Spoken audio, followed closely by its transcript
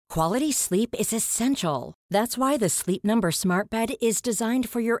Quality sleep is essential. That's why the Sleep Number Smart Bed is designed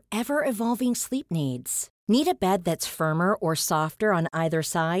for your ever-evolving sleep needs. Need a bed that's firmer or softer on either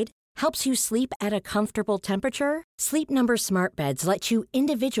side? Helps you sleep at a comfortable temperature? Sleep Number Smart Beds let you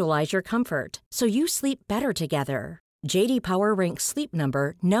individualize your comfort so you sleep better together. JD Power ranks Sleep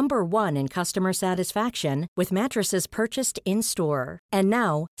Number #1 in customer satisfaction with mattresses purchased in-store. And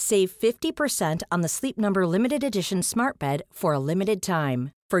now, save 50% on the Sleep Number Limited Edition Smart Bed for a limited time.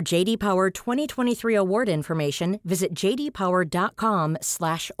 For JD Power 2023 award information, visit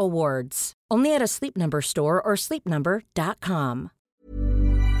jdpower.com/awards. Only at a Sleep Number store or sleepnumber.com.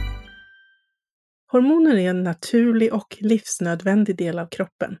 Hormoner är en naturlig och livsnödvändig del av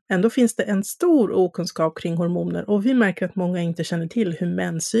kroppen. Ändå finns det en stor okunskap kring hormoner och vi märker att många inte känner till hur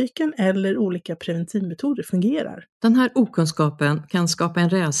menscykeln eller olika preventivmetoder fungerar. Den här okunskapen kan skapa en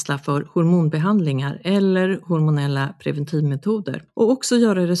rädsla för hormonbehandlingar eller hormonella preventivmetoder och också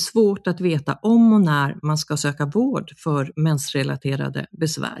göra det svårt att veta om och när man ska söka vård för mensrelaterade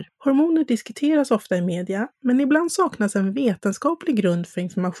besvär. Hormoner diskuteras ofta i media, men ibland saknas en vetenskaplig grund för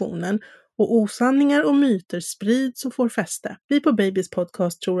informationen och osanningar och myter sprids och får fäste. Vi på Babys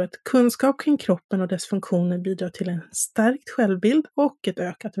podcast tror att kunskap kring kroppen och dess funktioner bidrar till en stärkt självbild och ett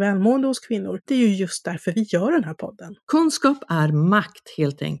ökat välmående hos kvinnor. Det är ju just därför vi gör den här podden. Kunskap är makt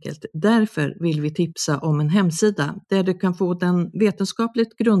helt enkelt. Därför vill vi tipsa om en hemsida där du kan få den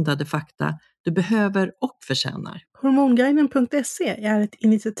vetenskapligt grundade fakta du behöver och förtjänar. Hormonguiden.se är ett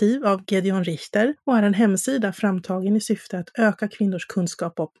initiativ av Gedeon Richter och är en hemsida framtagen i syfte att öka kvinnors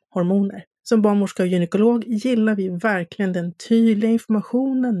kunskap om hormoner. Som barnmorska och gynekolog gillar vi verkligen den tydliga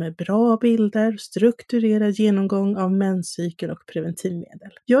informationen med bra bilder, strukturerad genomgång av menscykel och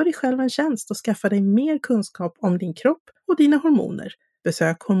preventivmedel. Gör dig själv en tjänst och skaffa dig mer kunskap om din kropp och dina hormoner.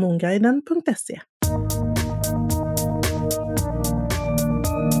 Besök hormonguiden.se.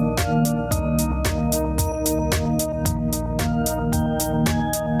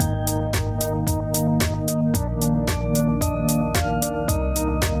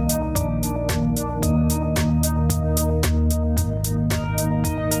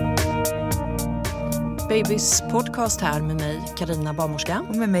 Babys podcast här med mig, Carina barnmorska.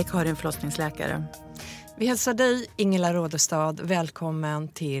 Och med mig, Karin förlossningsläkare. Vi hälsar dig, Ingela Rådestad, välkommen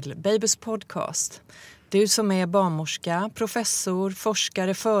till Babys podcast. Du som är barnmorska, professor,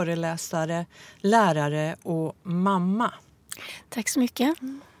 forskare, föreläsare, lärare och mamma. Tack så mycket.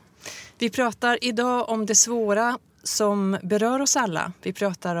 Vi pratar idag om det svåra som berör oss alla. Vi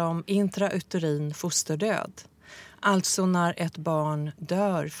pratar om intrauterin fosterdöd. Alltså när ett barn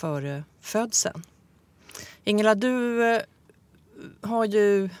dör före födseln. Ingela, du har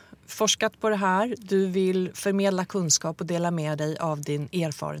ju forskat på det här. Du vill förmedla kunskap och dela med dig av din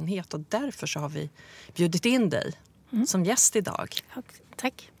erfarenhet. Och därför så har vi bjudit in dig som gäst idag.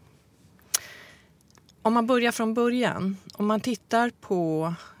 Tack. Om man börjar från början. Om man tittar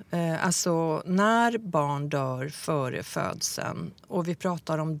på alltså när barn dör före födseln. Och vi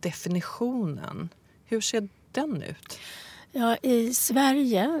pratar om definitionen. Hur ser den ut? Ja, i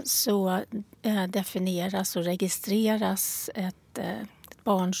Sverige så definieras och registreras ett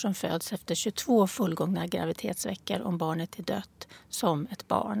barn som föds efter 22 fullgångna graviditetsveckor om barnet är dött som ett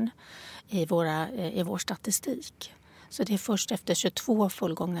barn i vår statistik. Så det är först efter 22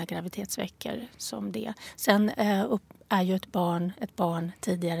 fullgångna graviditetsveckor som det. Sen är ju ett barn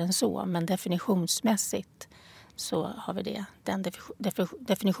tidigare än så, men definitionsmässigt så har vi den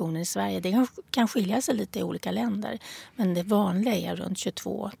definitionen i Sverige. Det kan skilja sig lite i olika länder, men det vanliga är runt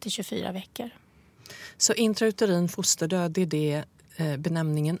 22 till 24 veckor. Så intrauterin fosterdöd, det är det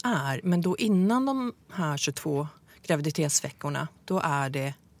benämningen är. Men då innan de här 22 graviditetsveckorna, då är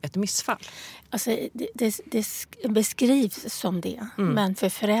det ett missfall? Alltså, det beskrivs som det, men för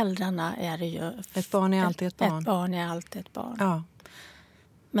föräldrarna är det ju... Ett barn är alltid ett barn. Ett barn är alltid ett barn. Ja.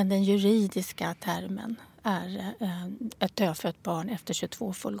 Men den juridiska termen är ett dödfött barn efter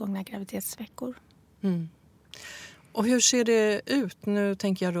 22 fullgångna graviditetsveckor. Mm. Och hur ser det ut? Nu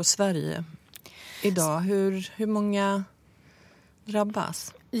tänker jag då Sverige idag. Hur många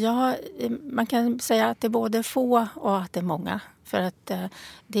drabbas? Ja, man kan säga att det är både få och att det är många. För att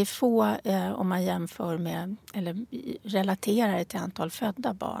det är få om man jämför med eller relaterar till antal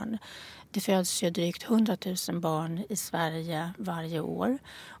födda barn. Det föds ju drygt 100 000 barn i Sverige varje år.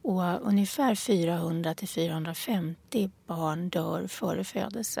 Och ungefär 400 till 450 barn dör före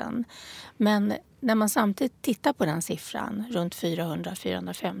födelsen. Men när man samtidigt tittar på den siffran, runt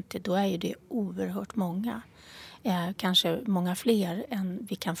 400-450, då är ju det oerhört många. Kanske många fler än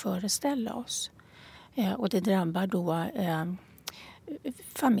vi kan föreställa oss. Och det drabbar då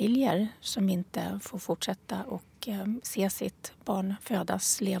familjer som inte får fortsätta och och se sitt barn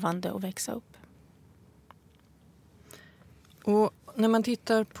födas levande och växa upp. Och när man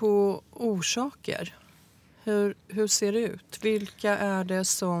tittar på orsaker, hur ser det ut? Vilka är det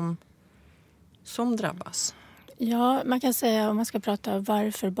som drabbas? Ja, man kan säga, om man ska prata om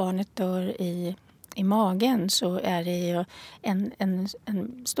varför barnet dör i magen, så är det ju en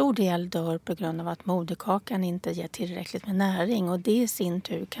stor del dör på grund av att moderkakan inte ger tillräckligt med näring. Och det i sin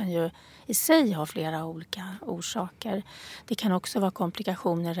tur kan ju i sig ha flera olika orsaker. Det kan också vara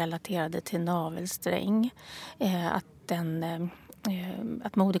komplikationer relaterade till navelsträng.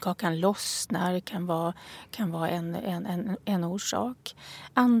 Att moderkakan lossnar kan vara en orsak.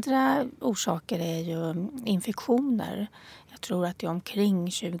 Andra orsaker är ju infektioner. Jag tror att det är omkring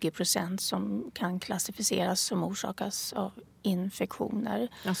 20% som kan klassificeras som orsakas av infektioner.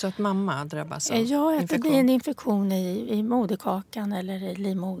 Alltså att mamma drabbas av Ja, att infektion. det blir en infektion i moderkakan eller i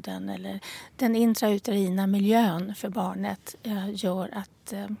livmodern. Eller den intrauterina miljön för barnet gör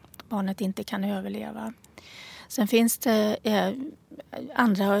att barnet inte kan överleva. Sen finns det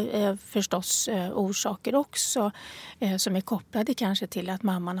andra förstås orsaker också som är kopplade kanske till att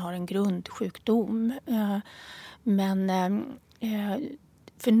mamman har en grundsjukdom. Men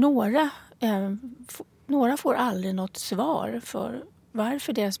för några får aldrig något svar för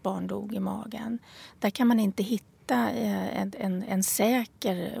varför deras barn dog i magen. Där kan man inte hitta en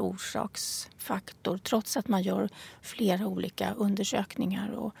säker orsaksfaktor trots att man gör flera olika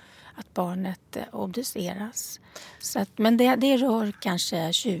undersökningar och att barnet obduceras. Men det rör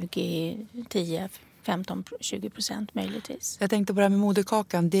kanske 15-20% möjligtvis. Jag tänkte på det här med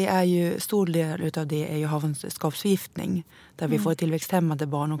moderkakan. Det är ju, stor del av det är ju havandeskapsförgiftning. Där vi får tillväxthämmade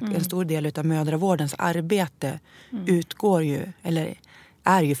barn. Och en stor del av mödravårdens arbete utgår ju, eller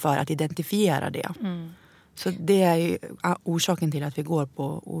är ju för att identifiera det. Så det är ju orsaken till att vi går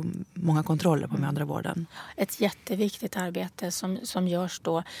på många kontroller på mödravården. Ett jätteviktigt arbete som görs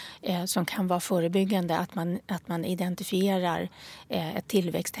då, som kan vara förebyggande, att man identifierar ett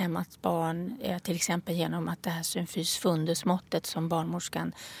tillväxthämmat barn, till exempel genom att det här symfys-fundus-måttet som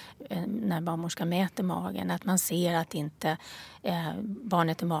när barnmorskan mäter magen, att man ser att inte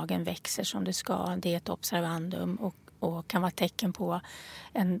barnet i magen växer som det ska. Det är ett observandum och kan vara tecken på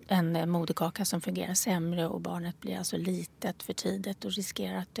en moderkaka som fungerar sämre och barnet blir alltså litet för tidigt och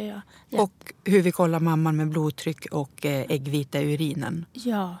riskerar att dö. Och hur vi kollar mamman med blodtryck och äggvita i urinen.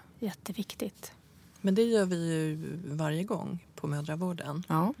 Ja, jätteviktigt. Men det gör vi ju varje gång på mödravården.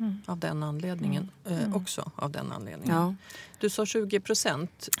 Ja. Av den anledningen. Också av den anledningen. Ja. Du sa 20%.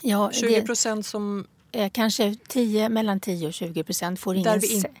 Ja, 20% som... Kanske mellan 10 och 20% får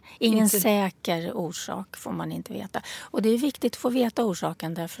ingen säker orsak, får man inte veta. Och det är viktigt att få veta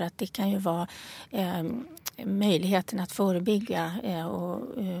orsaken, därför att det kan ju vara möjligheten att förebygga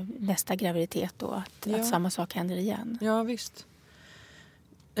nästa graviditet då, att samma sak händer igen. Ja, visst.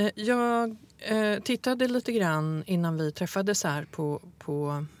 Jag tittade lite grann innan vi träffades här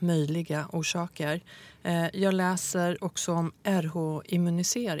på möjliga orsaker. Jag läser också om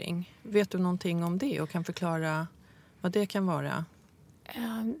RH-immunisering. Vet du någonting om det och kan förklara vad det kan vara?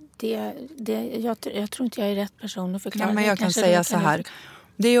 Jag tror inte jag är rätt person att förklara. Ja, men jag kan säga så här.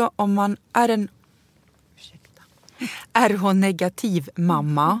 Det är ju om man är en RH-negativ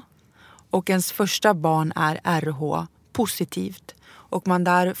mamma och ens första barn är RH-positivt. Och man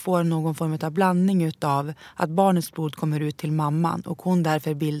där får någon form av blandning utav att barnets blod kommer ut till mamman och hon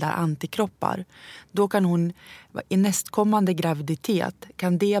därför bildar antikroppar. Då kan hon i nästkommande graviditet,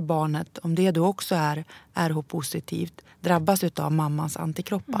 kan det barnet, om det då också är RH-positivt, drabbas utav mammans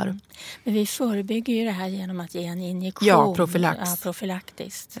antikroppar. Men vi förebygger ju det här genom att ge en injektion. Ja,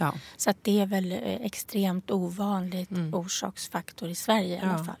 profylaktiskt. Ja. Så att det är väl extremt ovanligt orsaksfaktor i Sverige i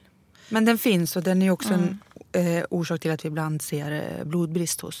alla fall. Men den finns och den är också en orsak till att vi ibland ser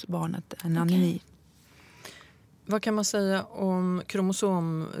blodbrist hos barnet, en anemi. Vad kan man säga om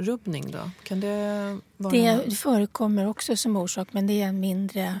kromosomrubbning då? Kan det vara... Det förekommer också som orsak, men det är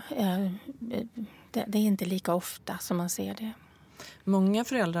mindre. Det är inte lika ofta som man ser det. Många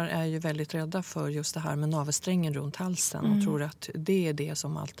föräldrar är ju väldigt rädda för just det här med navelsträngen runt halsen och tror att det är det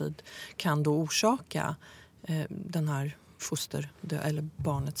som alltid kan då orsaka den här eller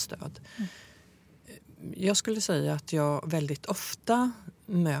barnets död. Jag skulle säga att jag väldigt ofta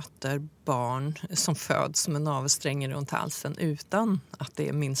möter barn som föds med navelsträngen runt halsen utan att det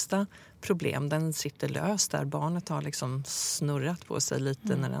är minsta problem. Den sitter lös där. Barnet har liksom snurrat på sig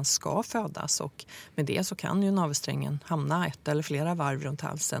lite när den ska födas. Och med det så kan ju navelsträngen hamna ett eller flera varv runt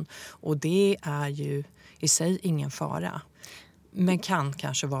halsen. Och det är ju i sig ingen fara. Men kan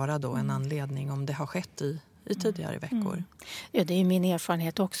kanske vara då en anledning om det har skett i i tidigare veckor. Ja, det är min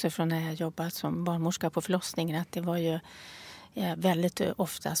erfarenhet också från när jag jobbat som barnmorska på förlossningen, att det var ju väldigt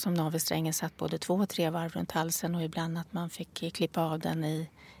ofta som navelsträngen satt både 2 och 3 varv runt halsen, och ibland att man fick klippa av den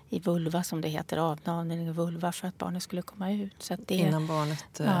i vulva, som det heter, avnavning i vulva, för att barnet skulle komma ut. Så att det, innan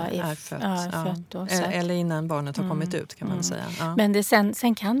barnet är fött. fött då, eller innan barnet har kommit ut, kan man säga. Ja. Men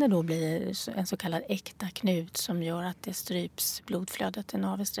sen kan det då bli en så kallad äkta knut som gör att det stryps, blodflödet i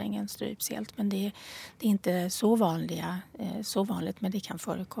navelsträngen stryps helt. Men det är inte så vanligt, men det kan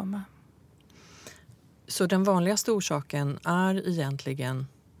förekomma. Så den vanligaste orsaken är egentligen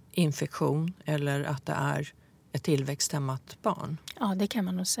infektion, eller att det är ett tillväxthämmat barn? Ja, det kan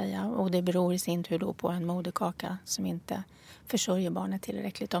man nog säga. Och det beror i sin tur då på en moderkaka som inte försörjer barnet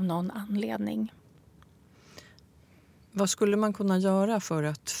tillräckligt av någon anledning. Vad skulle man kunna göra för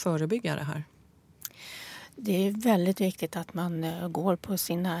att förebygga det här? Det är väldigt viktigt att man går på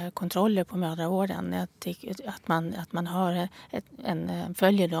sina kontroller på mödravården. Att man har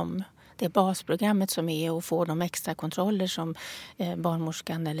följer det basprogrammet som är, och får de extra kontroller som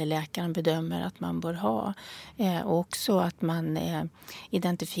barnmorskan eller läkaren bedömer att man bör ha. Och också att man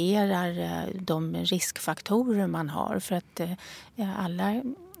identifierar de riskfaktorer man har, för att alla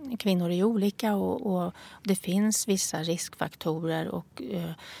kvinnor är olika och det finns vissa riskfaktorer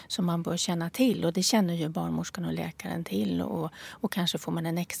som man bör känna till, och det känner ju barnmorskan och läkaren till, och kanske får man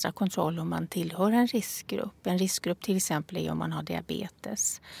en extra kontroll om man tillhör en riskgrupp. En riskgrupp till exempel är om man har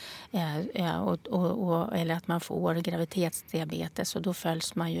diabetes eller att man får graviditetsdiabetes, och då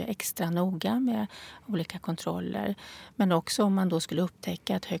följs man ju extra noga med olika kontroller. Men också om man då skulle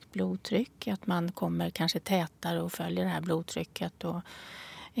upptäcka ett högt blodtryck, att man kommer kanske tätare och följer det här blodtrycket.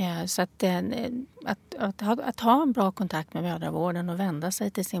 Så att ha en bra kontakt med mödravården och vända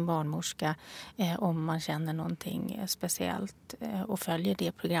sig till sin barnmorska om man känner någonting speciellt, och följer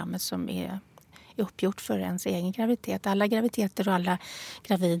det programmet som är uppgjort för ens egen graviditet. Alla graviditeter och alla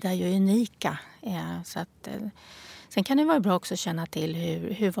gravida är ju unika. Sen kan det vara bra också att känna till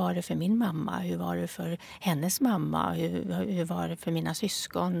hur var det för min mamma, hur var det för hennes mamma, hur var det för mina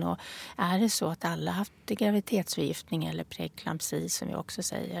syskon. Och är det så att alla haft graviditetsförgiftning eller preeklampsi, som vi också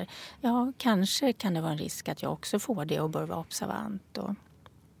säger, ja, kanske kan det vara en risk att jag också får det och bör vara observant.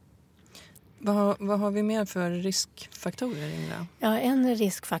 Vad har vi mer för riskfaktorer, Ingela? Ja, en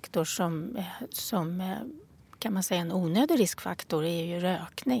riskfaktor som kan man säga en onödig riskfaktor är ju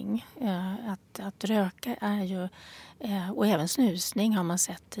rökning. Att röka är ju, och även snusning har man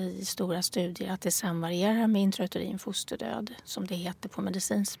sett i stora studier, att det samvarierar med intrauterin fosterdöd, som det heter på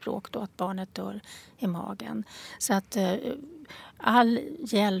medicinspråk, då, att barnet dör i magen. Så att all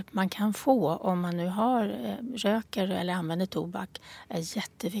hjälp man kan få om man nu röker eller använder tobak är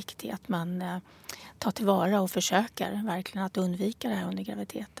jätteviktig, att man tar tillvara och försöker verkligen att undvika det här under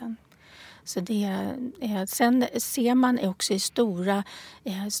graviditeten. Så sen ser man också i stora,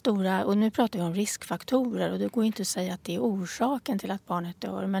 och nu pratar vi om riskfaktorer, och det går inte att säga att det är orsaken till att barnet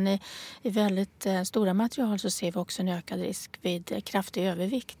dör, men i väldigt stora material så ser vi också en ökad risk vid kraftig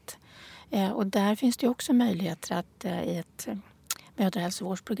övervikt. Och där finns det också möjligheter att i ett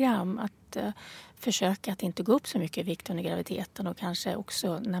mödrahälsovårdsprogram att försöka att inte gå upp så mycket i vikt under graviditeten, och kanske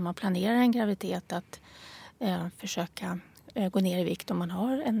också när man planerar en graviditet att försöka gå ner i vikt om man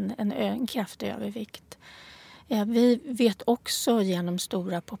har en kraftig övervikt. Vi vet också genom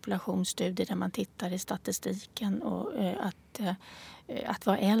stora populationsstudier där man tittar i statistiken och att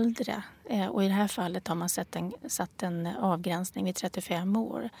vara äldre. Och i det här fallet har man satt en avgränsning vid 35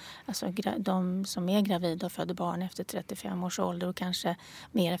 år. Alltså de som är gravida och föder barn efter 35 års ålder och kanske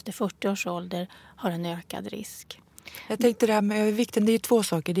mer efter 40 års ålder har en ökad risk. Jag tänkte det här med övervikten, det är ju 2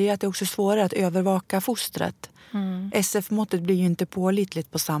 saker. Det är att det är också svårare att övervaka fostret. SF-måttet blir ju inte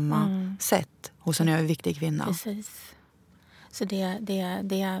pålitligt på samma sätt hos en överviktig kvinna. Precis. Så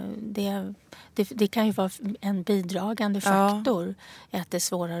det kan ju vara en bidragande faktor att det är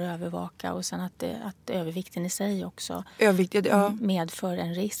svårare att övervaka, och sen att övervikten i sig också medför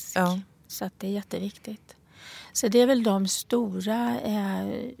en risk. Ja. Så att det är jätteviktigt. Så det är väl de stora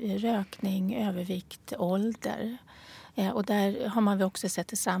rökning, övervikt, ålder. Och där har man väl också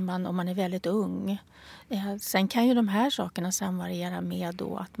sett ett samband om man är väldigt ung. Sen kan ju de här sakerna samvariera med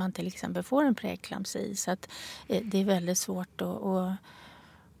då att man till exempel får en preeklampsi. Så att det är väldigt svårt att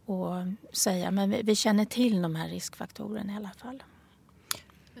säga. Men vi känner till de här riskfaktorerna i alla fall.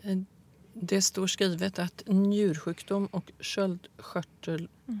 Det står skrivet att njursjukdom och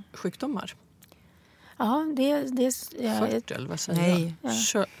sköldkörtelsjukdomar. Ja, Skörtel, vad säger jag? Ja.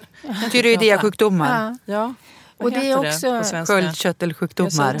 Tyreoidea-sjukdomar. Ja. Och det är också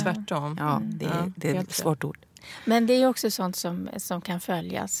sköldkörtelsjukdomar. Jag sa tvärtom. Ja, det är ett svårt ord. Men det är också sånt som kan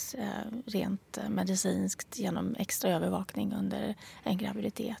följas rent medicinskt genom extra övervakning under en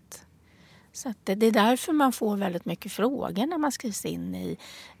graviditet. Så att det är därför man får väldigt mycket frågor när man skrivs in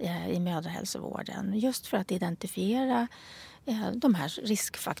i mödrahälsovården. Just för att identifiera de här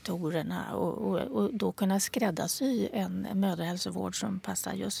riskfaktorerna och då kunna skräddarsy en mödrahälsovård som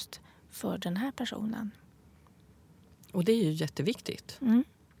passar just för den här personen. Och det är ju jätteviktigt. Mm.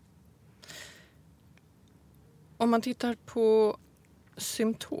 Om man tittar på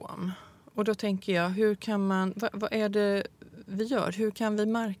symptom, och då tänker jag, hur kan man, vad är det vi gör? Hur kan vi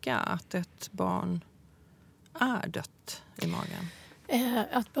märka att ett barn är dött i magen?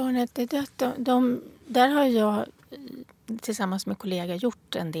 Att barnet är dött, där har jag tillsammans med kollegor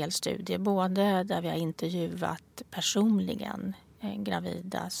gjort en del studier. Både där vi har intervjuat personligen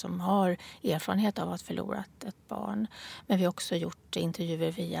gravida som har erfarenhet av att förlora ett barn. Men vi har också gjort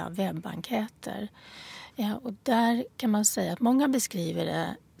intervjuer via webbenkäter. Och där kan man säga att många beskriver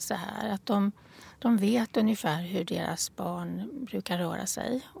det så här att de vet ungefär hur deras barn brukar röra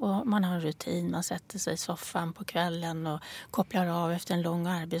sig. Och man har en rutin, man sätter sig i soffan på kvällen och kopplar av efter en lång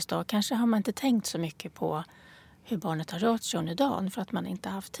arbetsdag. Kanske har man inte tänkt så mycket på hur barnet har rört sig under dagen för att man inte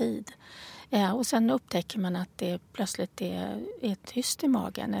har haft tid. Och sen upptäcker man att det plötsligt är tyst i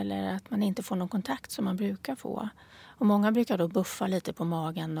magen eller att man inte får någon kontakt som man brukar få. Och många brukar då buffa lite på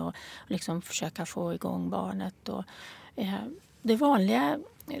magen och liksom försöka få igång barnet. Och, det vanliga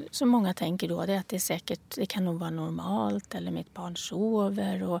som många tänker då är att det kan nog vara normalt eller mitt barn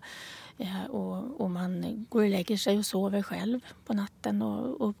sover och man går och lägger sig och sover själv på natten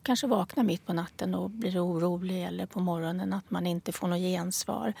och kanske vaknar mitt på natten och blir orolig eller på morgonen att man inte får något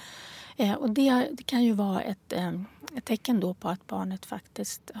gensvar. Och det kan ju vara ett tecken då på att barnet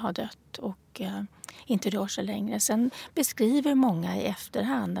faktiskt har dött och inte rör sig längre. Sen beskriver många i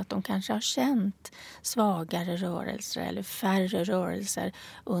efterhand att de kanske har känt svagare rörelser eller färre rörelser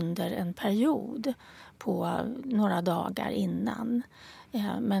under en period på några dagar innan.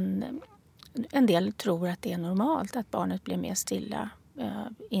 Men en del tror att det är normalt att barnet blir mer stilla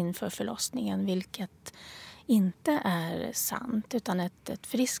inför förlossningen, vilket inte är sant, utan ett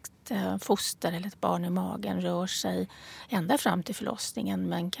friskt foster eller ett barn i magen rör sig ända fram till förlossningen,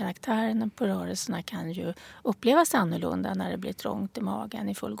 men karaktären på rörelserna kan ju upplevas annorlunda när det blir trångt i magen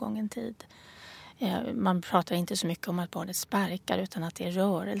i fullgången tid. Man pratar inte så mycket om att barnet sparkar utan att det är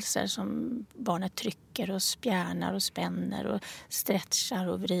rörelser som barnet trycker och spjärnar och spänner och stretchar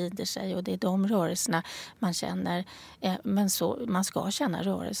och vrider sig, och det är de rörelserna man känner. Men man ska känna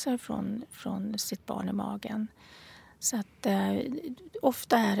rörelser från sitt barn i magen. Så att,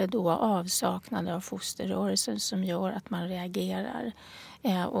 ofta är det då avsaknad av fosterrörelser som gör att man reagerar.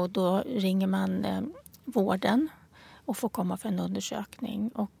 Och då ringer man vården och får komma för en undersökning.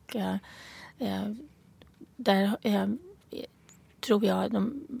 Och där tror jag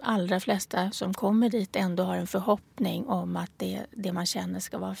de allra flesta som kommer dit ändå har en förhoppning om att det man känner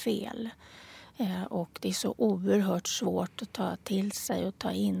ska vara fel. Och det är så oerhört svårt att ta till sig och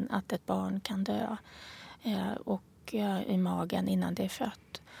ta in att ett barn kan dö i magen innan det är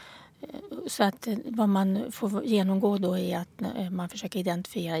fött. Så att vad man får genomgå då är att man försöker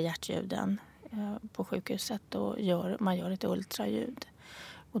identifiera hjärtljuden på sjukhuset och man gör ett ultraljud.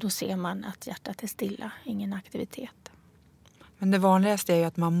 Och då ser man att hjärtat är stilla, ingen aktivitet. Men det vanligaste är ju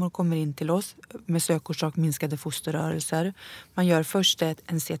att mammor kommer in till oss med sökorsak minskade fosterrörelser. Man gör först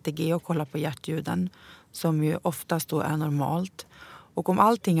en CTG och kollar på hjärtljuden som ju oftast då är normalt. Och om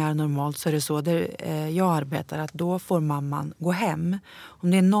allting är normalt så är det så där jag arbetar att då får mamman gå hem.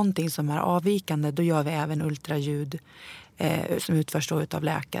 Om det är någonting som är avvikande då gör vi även ultraljud som utförs då av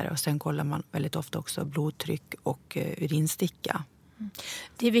läkare. Och sen kollar man väldigt ofta också blodtryck och urinsticka.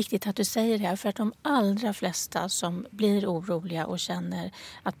 Det är viktigt att du säger det här, för att de allra flesta som blir oroliga och känner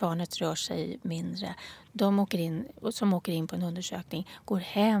att barnet rör sig mindre, som åker in på en undersökning går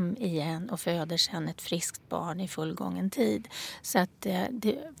hem igen och föder sedan ett friskt barn i fullgången tid. Så att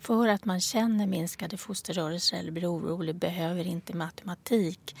för att man känner minskade fosterrörelser eller blir orolig behöver inte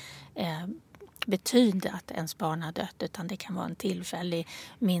matematik betyda att ens barn har dött, utan det kan vara en tillfällig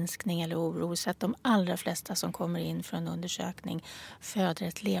minskning eller oro. Så att de allra flesta som kommer in för en undersökning föder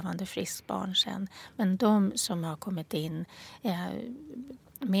ett levande friskt barn sen. Men de som har kommit in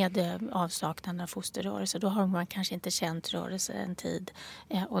med avsaknad av fosterrörelse, då har man kanske inte känt rörelse en tid,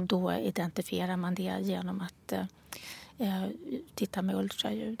 och då identifierar man det genom att titta med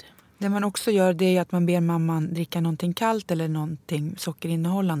ultraljud. Det man också gör, det är att man ber mamman dricka någonting kallt eller någonting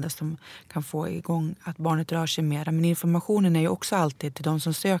sockerinnehållande som kan få igång att barnet rör sig mer. Men informationen är ju också alltid till de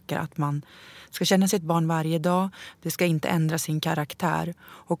som söker att man ska känna sitt barn varje dag. Det ska inte ändra sin karaktär.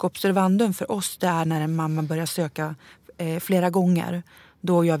 Och observandum för oss, det är när en mamma börjar söka flera gånger.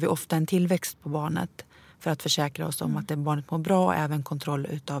 Då gör vi ofta en tillväxt på barnet för att försäkra oss om att det barnet mår bra, och även kontroll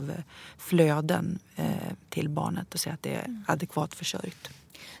utav flöden till barnet och se att det är adekvat försörjt.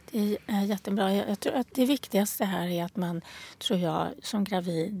 Det är jättebra. Jag tror att det viktigaste här är att man, tror jag, som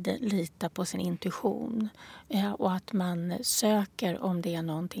gravid litar på sin intuition. Och att man söker om det är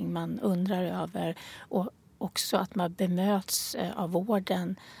någonting man undrar över. Och också att man bemöts av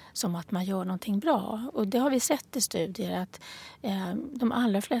vården som att man gör någonting bra. Och det har vi sett i studier att de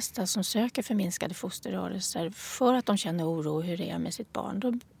allra flesta som söker för minskade fosterrörelser för att de känner oro hur det är med sitt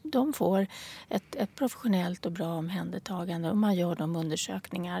barn, de får ett professionellt och bra omhändertagande, och man gör de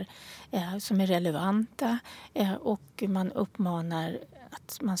undersökningar som är relevanta, och man uppmanar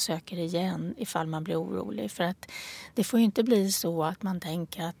att man söker igen ifall man blir orolig. För att det får ju inte bli så att man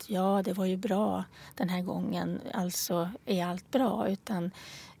tänker att ja, det var ju bra den här gången, alltså är allt bra. Utan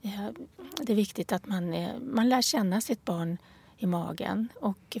det är viktigt att man lär känna sitt barn i magen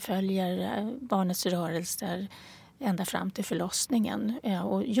och följer barnets rörelser ända fram till förlossningen.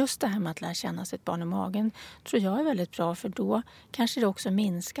 Och just det här med att lära känna sitt barn i magen tror jag är väldigt bra, för då kanske det också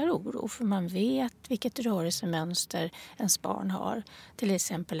minskar oro. För man vet vilket rörelsemönster ens barn har. Till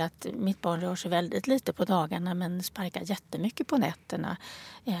exempel att mitt barn rör sig väldigt lite på dagarna men sparkar jättemycket på nätterna.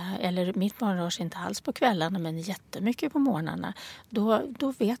 Eller mitt barn rör sig inte alls på kvällarna men jättemycket på morgnarna.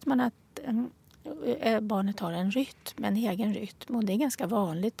 Då vet man att barnet har en rytm, en egen rytm. Och det är ganska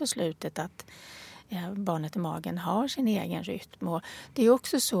vanligt på slutet att barnet i magen har sin egen rytm. Och det är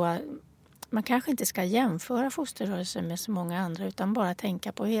också så att man kanske inte ska jämföra fosterrörelser med så många andra, utan bara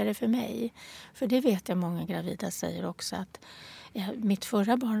tänka på hur är det för mig. För det vet jag många gravida säger också, att mitt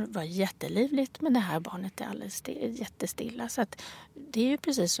förra barn var jättelivligt men det här barnet är alldeles jättestilla. Så att det är ju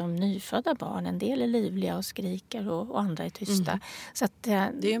precis som nyfödda barn. En del är livliga och skriker och andra är tysta. Så att,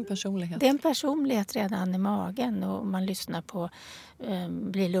 det är en personlighet. Det är en personlighet redan i magen, och man lyssnar på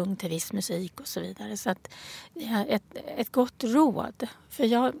blir lugn till viss musik och så vidare. Så att ett gott råd.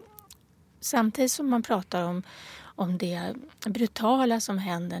 För samtidigt som man pratar om det brutala som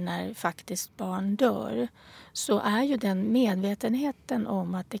händer när faktiskt barn dör, så är ju den medvetenheten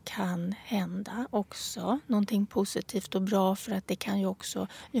om att det kan hända också någonting positivt och bra, för att det kan ju också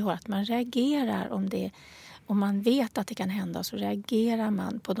göra att man reagerar om man vet att det kan hända, så reagerar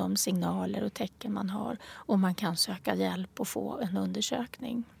man på de signaler och tecken man har, och man kan söka hjälp och få en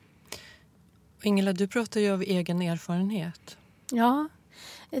undersökning. Ingela, du pratar ju av egen erfarenhet. Ja,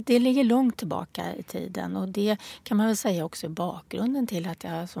 det ligger långt tillbaka i tiden, och det kan man väl säga också är bakgrunden till att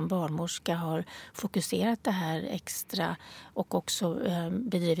jag som barnmorska har fokuserat det här extra och också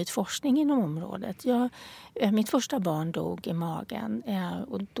bedrivit forskning inom området. Mitt första barn dog i magen,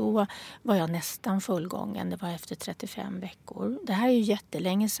 och då var jag nästan fullgången. Det var efter 35 veckor. Det här är ju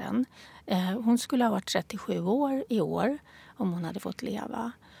jättelänge sedan. Hon skulle ha varit 37 år i år om hon hade fått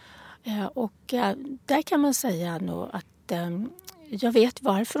leva. Och där kan man säga nog att jag vet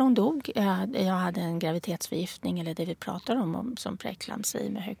varför hon dog. Jag hade en graviditetsförgiftning, eller det vi pratar om som preeklampsi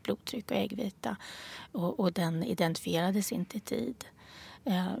med högt blodtryck och äggvita. Och den identifierades inte i tid.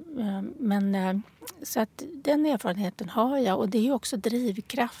 Så att den erfarenheten har jag, och det är också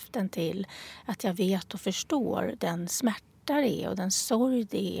drivkraften till att jag vet och förstår den smärta det är och den sorg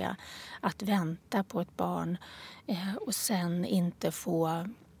det är att vänta på ett barn och sen inte få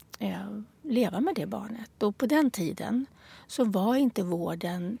leva med det barnet. Och på den tiden så var inte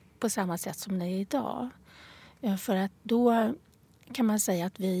vården på samma sätt som det är idag. För att då kan man säga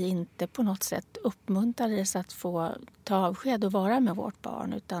att vi inte på något sätt uppmuntrades att få ta avsked och vara med vårt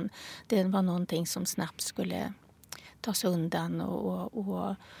barn, utan det var någonting som snabbt skulle tas undan.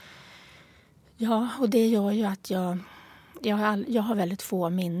 Och det gör ju att jag har väldigt få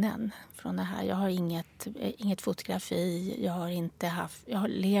minnen från det här. Jag har inget fotografi. Jag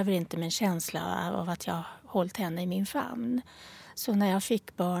lever inte med en känsla av att jag har hållit henne i min famn. Så när jag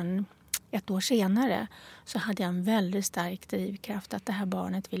fick barn 1 år senare så hade jag en väldigt stark drivkraft att det här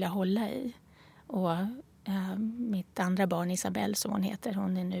barnet vill jag hålla i. Och mitt andra barn, Isabelle som hon heter,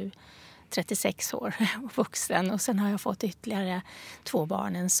 hon är nu 36 år och vuxen. Och sen har jag fått ytterligare 2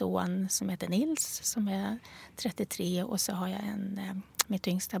 barn. En son som heter Nils som är 33, och så har jag mitt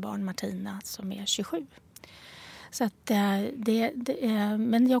yngsta barn Martina som är 27. Så att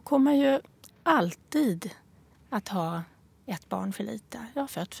men jag kommer ju alltid att ha ett barn för lite. Jag har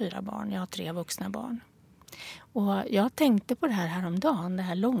fött 4 barn, jag har 3 vuxna barn. Och jag tänkte på det här häromdagen, det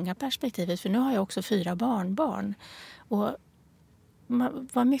här långa perspektivet, för nu har jag också 4 barnbarn. Och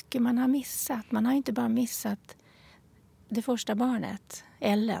vad mycket man har missat. Man har inte bara missat det första barnet,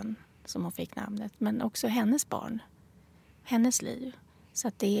 Ellen, som hon fick namnet, men också hennes barn, hennes liv. Så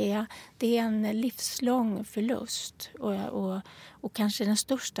att det är en livslång förlust och kanske den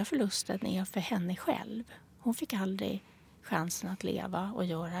största förlusten är för henne själv. Hon fick aldrig chansen att leva och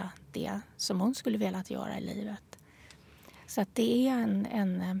göra det som hon skulle velat göra i livet. Så att det är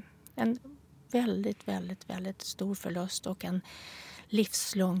en väldigt, väldigt, väldigt stor förlust och en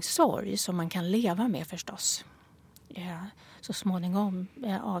livslång sorg som man kan leva med förstås. Så småningom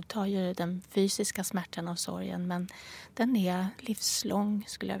avtar ju den fysiska smärtan av sorgen, men den är livslång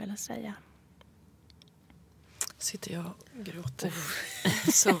skulle jag vilja säga. Sitter jag och gråter.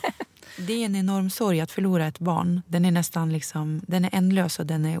 Så. Det är en enorm sorg att förlora ett barn. Den är nästan den är ändlös och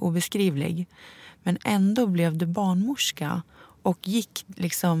den är obeskrivlig. Men ändå blev du barnmorska och gick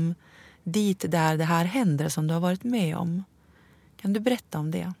dit där det här händer som du har varit med om. Kan du berätta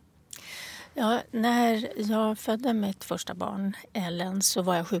om det? Ja, när jag födde mitt första barn, Ellen, så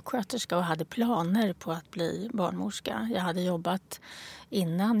var jag sjuksköterska och hade planer på att bli barnmorska. Jag hade jobbat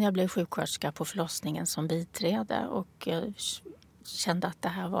innan jag blev sjuksköterska på förlossningen som biträde och kände att det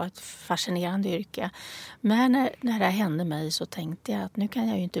här var ett fascinerande yrke. Men när det hände mig så tänkte jag att nu kan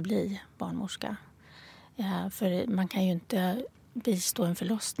jag ju inte bli barnmorska. För man kan ju inte bistå en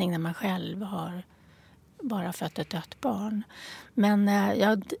förlossning när man själv har bara fött ett dött barn. Men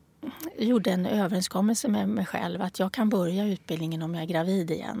jag gjorde en överenskommelse med mig själv att jag kan börja utbildningen om jag är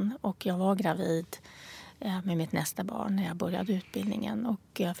gravid igen. Och jag var gravid med mitt nästa barn när jag började utbildningen.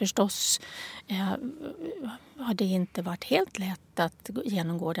 Och förstås har det inte varit helt lätt att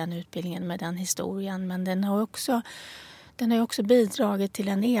genomgå den utbildningen med den historien. Men den har också bidragit till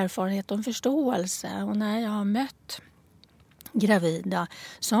en erfarenhet och en förståelse. Och när jag har mött gravida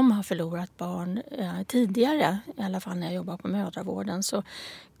som har förlorat barn tidigare, i alla fall när jag jobbade på mödravården, så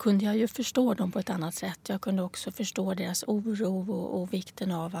kunde jag ju förstå dem på ett annat sätt. Jag kunde också förstå deras oro och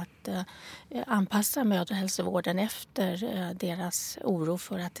vikten av att anpassa mödrahälsovården efter deras oro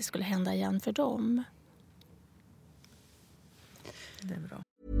för att det skulle hända igen för dem. Det är bra.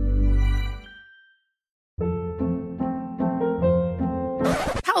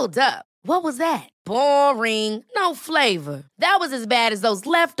 Hold up. What was that? Boring. No flavor. That was as bad as those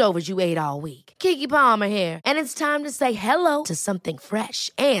leftovers you ate all week. Keke Palmer here, and it's time to say hello to something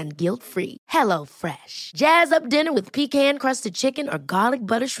fresh and guilt-free. Hello Fresh. Jazz up dinner with pecan-crusted chicken or garlic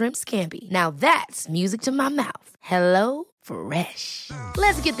butter shrimp scampi. Now that's music to my mouth. Hello Fresh.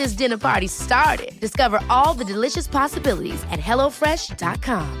 Let's get this dinner party started. Discover all the delicious possibilities at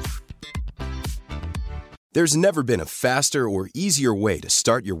hellofresh.com. There's never been a faster or easier way to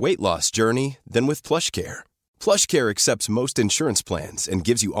start your weight loss journey than with PlushCare. PlushCare accepts most insurance plans and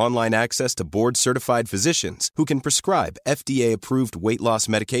gives you online access to board-certified physicians who can prescribe FDA-approved weight loss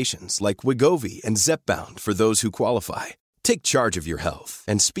medications like Wegovy and Zepbound for those who qualify. Take charge of your health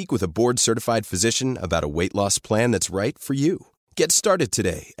and speak with a board-certified physician about a weight loss plan that's right for you. Get started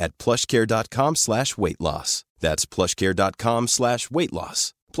today at plushcare.com/weightloss. That's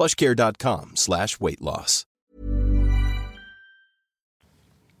plushcare.com/weightloss. plushcare.com/weightloss.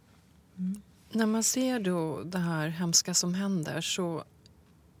 När man ser då det här hemska som händer, så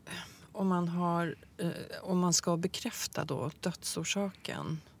om man ska bekräfta då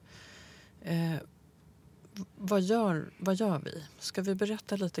dödsorsaken, vad gör vi? Ska vi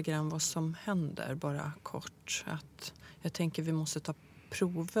berätta lite grann vad som händer, bara kort? Att jag tänker vi måste ta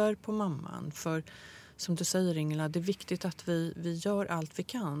prover på mamman, för som du säger Ingela, det är viktigt att vi gör allt vi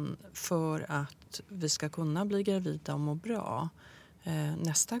kan för att vi ska kunna bli gravida och må bra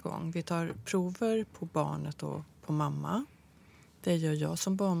nästa gång. Vi tar prover på barnet och på mamma. Det gör jag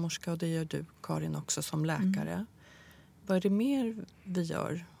som barnmorska och det gör du, Karin, också som läkare. Vad är det mer vi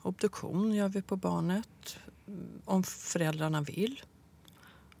gör? Obduktion gör vi på barnet om föräldrarna vill.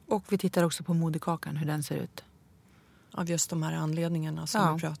 Och vi tittar också på moderkakan, hur den ser ut. Av just de här anledningarna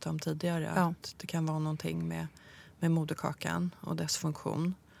som vi pratade om tidigare. Att det kan vara någonting med moderkakan och dess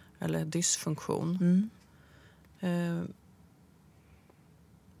funktion. Eller dysfunktion.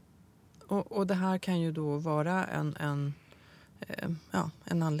 Och det här kan ju då vara en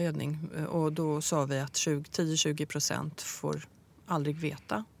anledning. Och då sa vi att 10-20% får aldrig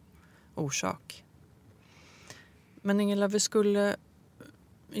veta orsak. Men Ingela,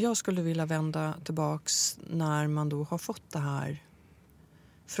 jag skulle vilja vända tillbaks när man då har fått det här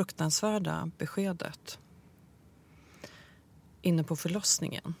fruktansvärda beskedet inne på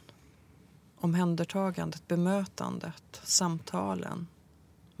förlossningen. Omhändertagandet, bemötandet, samtalen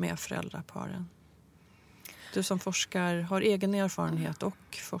med föräldraparen. Du som forskar, har egen erfarenhet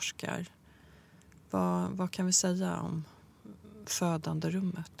och forskar. Vad kan vi säga om födande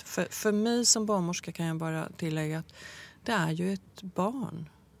rummet? För mig som barnmorska kan jag bara tillägga att det är ju ett barn.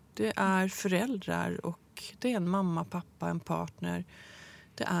 Det är föräldrar och det är en mamma, pappa, en partner.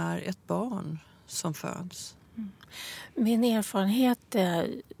 Det är ett barn som föds. Min erfarenhet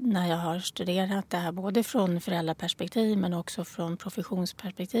när jag har studerat det här både från föräldraperspektiv men också från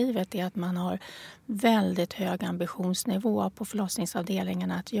professionsperspektivet är att man har väldigt hög ambitionsnivå på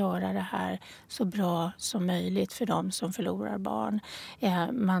förlossningsavdelningarna att göra det här så bra som möjligt för dem som förlorar barn.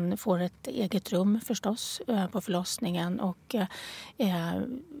 Man får ett eget rum förstås på förlossningen och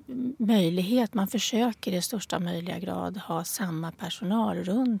man försöker i största möjliga grad ha samma personal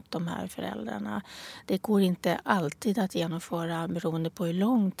runt de här föräldrarna. Det går inte alltid att genomföra beroende på hur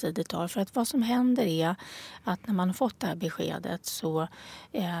lång tid det tar. För att vad som händer är att när man har fått det här beskedet så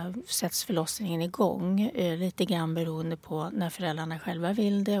sätts förlossningen igång. Lite grann beroende på när föräldrarna själva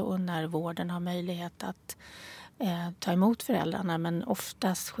vill det och när vården har möjlighet att ta emot föräldrarna. Men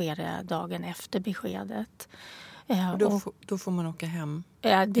oftast sker det dagen efter beskedet. Då får man åka hem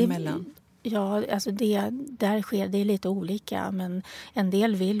emellan? Ja, alltså det är lite olika. Men en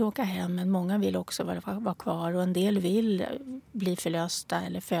del vill åka hem, men många vill också vara kvar. Och en del vill bli förlösta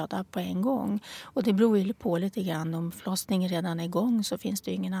eller föda på en gång. Och det beror ju på lite grann. Om förlossningen redan är igång så finns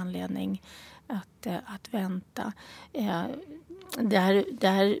det ju ingen anledning att vänta.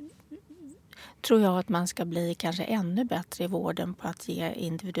 Där tror jag att man ska bli kanske ännu bättre i vården på att ge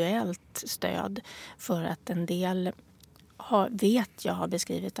individuellt stöd. För att en del jag har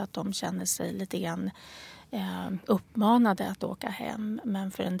beskrivit att de känner sig lite grann uppmanade att åka hem.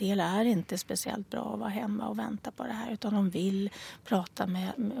 Men för en del är det inte speciellt bra att vara hemma och vänta på det här. Utan de vill prata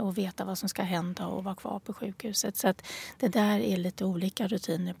med och veta vad som ska hända och vara kvar på sjukhuset. Så att det där är lite olika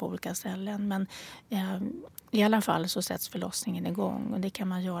rutiner på olika ställen. Men i alla fall så sätts förlossningen igång. Och det kan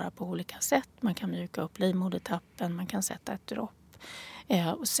man göra på olika sätt. Man kan mjuka upp livmodertappen, man kan sätta ett dropp.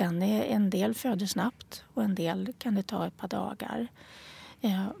 Och sen är en del föder snabbt och en del kan det ta ett par dagar.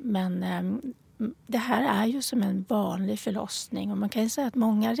 Men det här är ju som en vanlig förlossning och man kan ju säga att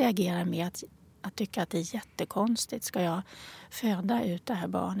många reagerar med att tycka att det är jättekonstigt. Ska jag föda ut det här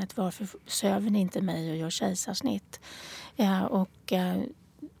barnet? Varför söver ni inte mig och gör kejsarsnitt?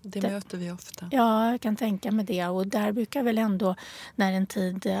 Det möter vi ofta. Ja, jag kan tänka mig det. Och där brukar väl ändå, när en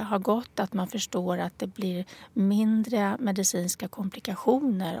tid har gått, att man förstår att det blir mindre medicinska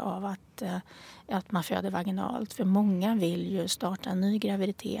komplikationer av att man föder vaginalt. För många vill ju starta en ny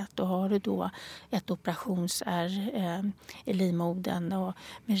graviditet och har du då ett operationsärr i livmodern och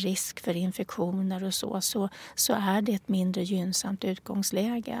med risk för infektioner och så är det ett mindre gynnsamt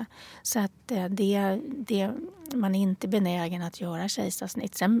utgångsläge. Så att man är inte benägen att göra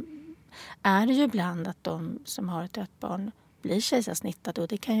kejsarsnitt. Sen är det ju ibland att de som har ett dött barn blir kejsarsnittade och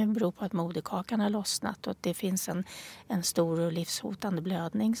det kan ju bero på att moderkakan har lossnat och att det finns en stor och livshotande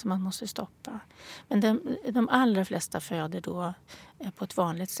blödning som man måste stoppa. Men de allra flesta föder då på ett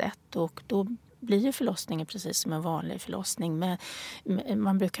vanligt sätt och då blir ju förlossningen precis som en vanlig förlossning. Men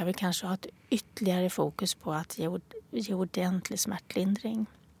man brukar väl kanske ha ett ytterligare fokus på att ge ordentlig smärtlindring.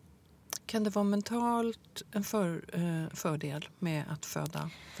 Kan det vara mentalt en fördel med att föda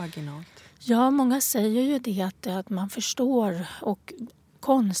vaginalt? Ja, många säger ju det att man förstår och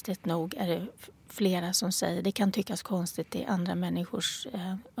konstigt nog är det flera som säger, det kan tyckas konstigt i andra människors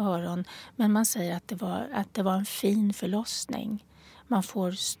öron, men man säger att det var en fin förlossning. Man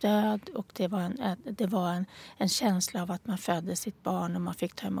får stöd och det var en känsla av att man födde sitt barn och man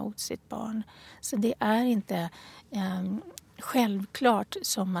fick ta emot sitt barn. Så det är inte självklart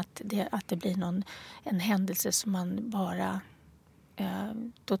som att det blir en händelse som man bara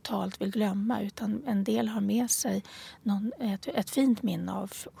totalt vill glömma, utan en del har med sig ett fint minne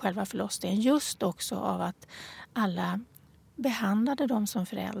av själva förlossningen, just också av att alla behandlade dem som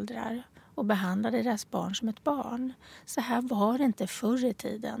föräldrar och behandlade deras barn som ett barn. Så här var det inte förr i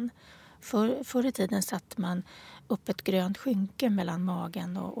tiden. Förr i tiden satte man upp ett grönt skynke mellan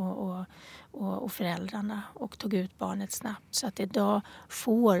magen och föräldrarna och tog ut barnet snabbt. Så att idag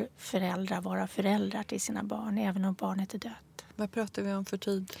får föräldrar vara föräldrar till sina barn även om barnet är dött. Vad pratar vi om för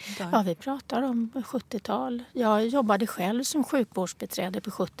tid där? Ja, vi pratar om 70-tal. Jag jobbade själv som sjukvårdsbiträde på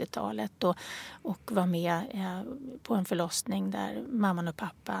 70-talet och var med på en förlossning där mamman och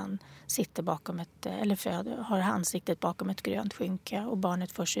pappan sitter bakom har ansiktet bakom ett grönt skynke och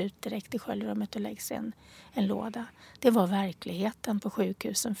barnet förs ut direkt i sköljrummet och läggs i en låda. Det var verkligheten på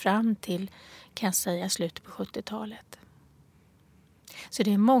sjukhusen fram till, kan jag säga, slutet på 70-talet. Så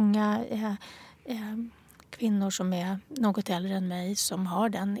det är många kvinnor som är något äldre än mig som har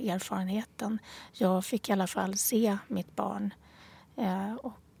den erfarenheten. Jag fick i alla fall se mitt barn.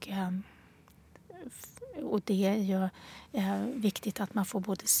 Och det är ju viktigt att man får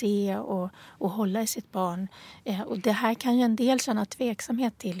både se och hålla i sitt barn. Och det här kan ju en del känna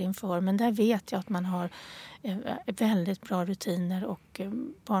tveksamhet till inför, men där vet jag att man har väldigt bra rutiner och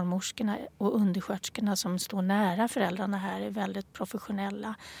barnmorskorna och undersköterskorna som står nära föräldrarna här är väldigt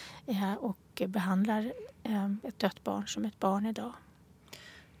professionella och behandlar ett dött barn som ett barn idag.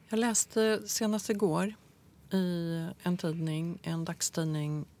 Jag läste senast igår i en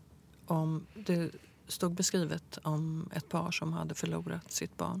dagstidning, om det stod beskrivet om ett par som hade förlorat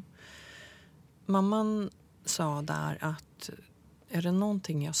sitt barn. Mamman sa där att är det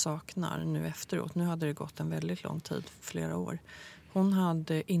någonting jag saknar nu efteråt, nu hade det gått en väldigt lång tid, flera år. Hon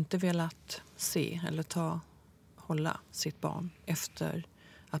hade inte velat se eller hålla sitt barn efter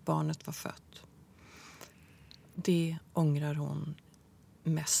att barnet var fött. Det ångrar hon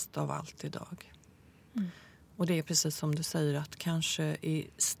mest av allt idag. Och det är precis som du säger, att kanske i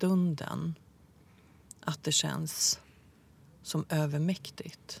stunden att det känns som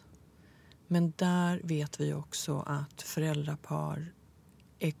övermäktigt. Men där vet vi också att föräldrapar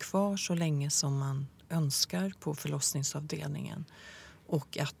är kvar så länge som man önskar på förlossningsavdelningen.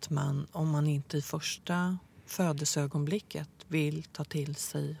 Och att man, om man inte i första födelseögonblicket vill ta till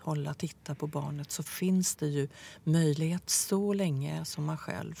sig, titta på barnet, så finns det ju möjlighet så länge som man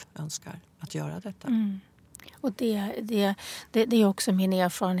själv önskar att göra detta. Och det är också min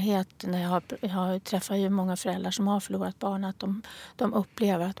erfarenhet när jag träffar ju många föräldrar som har förlorat barn, att de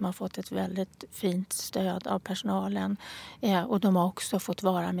upplever att de har fått ett väldigt fint stöd av personalen och de har också fått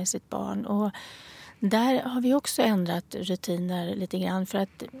vara med sitt barn. Och där har vi också ändrat rutiner lite grann, för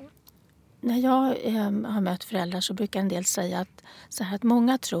att när jag har mött föräldrar så brukar en del säga att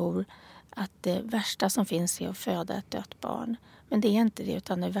många tror att det värsta som finns är att föda ett dött barn. Men det är inte det,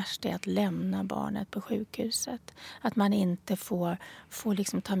 utan det värsta är att lämna barnet på sjukhuset. Att man inte får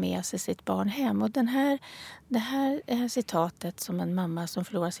liksom ta med sig sitt barn hem. Och det här citatet som en mamma som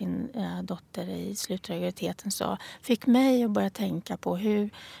förlorar sin dotter i slutet av graviditeten sa, fick mig att börja tänka på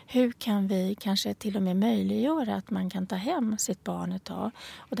hur kan vi kanske till och med möjliggöra att man kan ta hem sitt barn ett tag.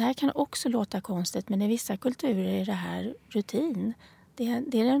 Och det här kan också låta konstigt, men i vissa kulturer är det här rutin. Det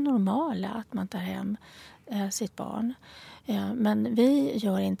är det normala att man tar hem sitt barn. Men vi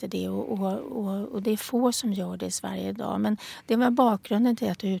gör inte det och det är få som gör det i Sverige idag. Men det var bakgrunden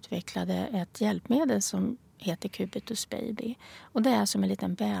till att vi utvecklade ett hjälpmedel som heter Cubitus Baby. Och det är som en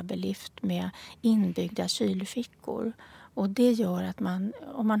liten bebelift med inbyggda kylfickor. Och det gör att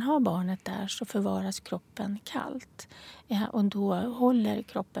om man har barnet där så förvaras kroppen kallt. Och då håller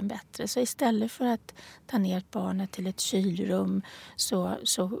kroppen bättre. Så istället för att ta ner barnet till ett kylrum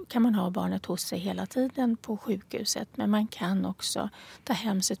så kan man ha barnet hos sig hela tiden på sjukhuset. Men man kan också ta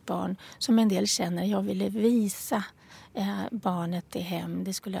hem sitt barn, som en del känner, jag ville visa barnet i hem,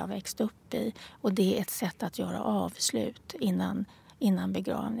 det skulle jag växt upp i. Och det är ett sätt att göra avslut innan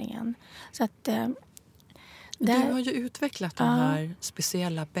begravningen. Så att du har ju utvecklat den här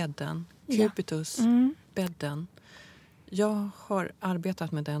speciella bädden, Cubitus-bädden. Jag har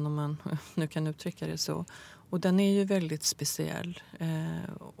arbetat med den, om man nu kan uttrycka det så. Och den är ju väldigt speciell.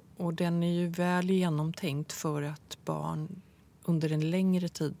 Och den är ju väl genomtänkt för att barn under en längre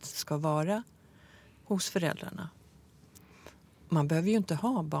tid ska vara hos föräldrarna. Man behöver ju inte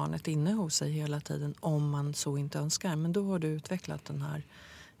ha barnet inne hos sig hela tiden om man så inte önskar. Men då har du utvecklat den här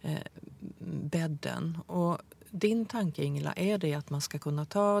bädden. Och din tanke, Ingela, är det att man ska kunna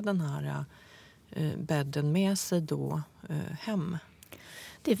ta den här bädden med sig då hem?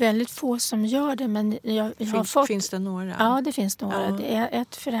 Det är väldigt få som gör det, men jag har fått... Finns det några? Ja, det finns några. Ja. Det är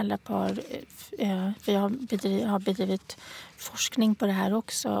ett föräldrapar, för jag har bedrivit forskning på det här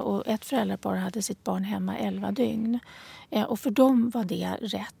också, och ett föräldrapar hade sitt barn hemma 11 dygn. Och för dem var det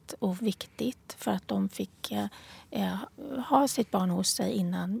rätt och viktigt, för att de fick ha sitt barn hos sig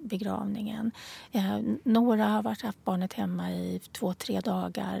innan begravningen. Några har haft barnet hemma i 2-3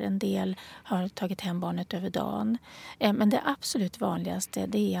 dagar. En del har tagit hem barnet över dagen. Men det absolut vanligaste,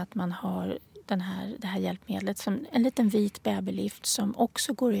 det är att man har det här hjälpmedlet som en liten vit bebelift som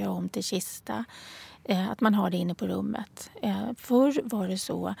också går att göra om till kista. Att man har det inne på rummet. Förr var det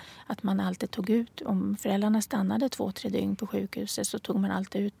så att man alltid tog ut, om föräldrarna stannade 2-3 dygn på sjukhuset, så tog man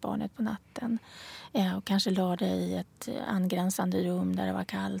alltid ut barnet på natten. Och kanske la det i ett angränsande rum där det var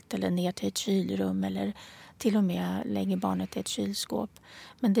kallt, eller ner till ett kylrum, eller till och med lägger barnet i ett kylskåp.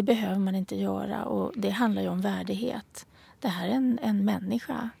 Men det behöver man inte göra, och det handlar ju om värdighet. Det här är en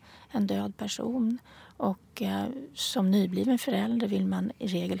människa, en död person, och som nybliven förälder vill man i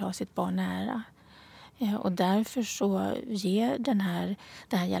regel ha sitt barn nära. Och därför så ger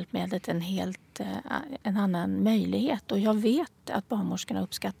det här hjälpmedlet en annan möjlighet. Och jag vet att barnmorskorna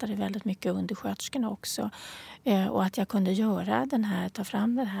uppskattar det väldigt mycket, undersköterskorna också. Och att jag kunde ta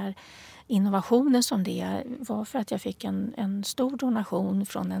fram den här innovationen som det var för att jag fick en stor donation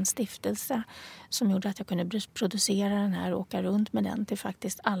från en stiftelse som gjorde att jag kunde producera den här och åka runt med den till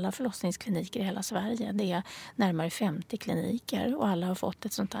faktiskt alla förlossningskliniker i hela Sverige. Det är närmare 50 kliniker och alla har fått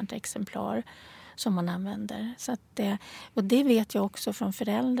ett sånt här exemplar som man använder. Så att och det vet jag också från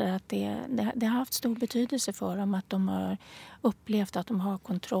föräldrar att det har haft stor betydelse för dem att de har upplevt att de har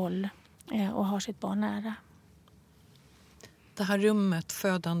kontroll och har sitt barn nära. Det här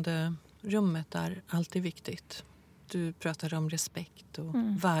födande rummet är alltid viktigt. Du pratar om respekt och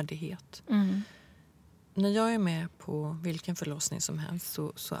värdighet. Mm. När jag är med på vilken förlossning som helst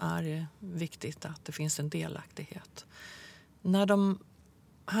så är det viktigt att det finns en delaktighet. När de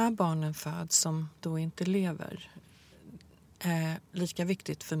här barnen föds som då inte lever är lika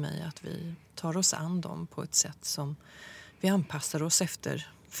viktigt för mig att vi tar oss an dem på ett sätt som vi anpassar oss efter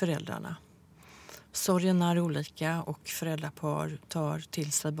föräldrarna. Sorgen är olika och föräldrapar tar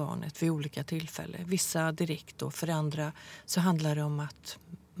till sig barnet vid olika tillfällen. Vissa direkt och för andra så handlar det om att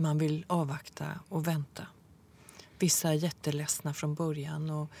man vill avvakta och vänta. Vissa är jätteledsna från början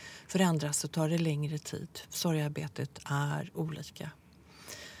och för andra så tar det längre tid. Sorgearbetet är olika.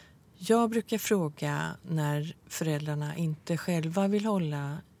 Jag brukar fråga när föräldrarna inte själva vill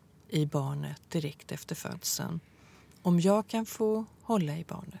hålla i barnet direkt efter födseln om jag kan få hålla i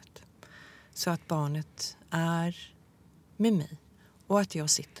barnet. Så att barnet är med mig och att jag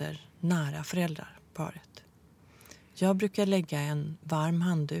sitter nära föräldraparet. Jag brukar lägga en varm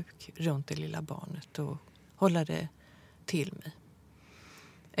handduk runt det lilla barnet och hålla det till mig.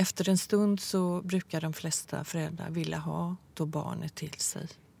 Efter en stund så brukar de flesta föräldrar vilja ha då barnet till sig.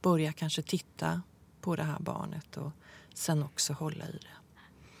 Börja kanske titta på det här barnet och sen också hålla i det.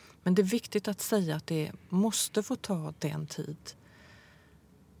 Men det är viktigt att säga att det måste få ta den tid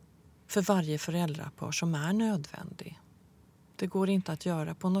för varje föräldrapar som är nödvändig. Det går inte att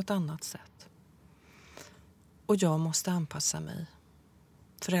göra på något annat sätt. Och jag måste anpassa mig.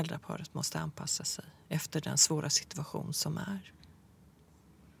 Föräldraparet måste anpassa sig efter den svåra situation som är.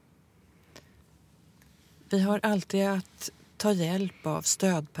 Vi har alltid att ta hjälp av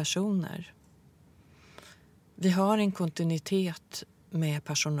stödpersoner. Vi har en kontinuitet med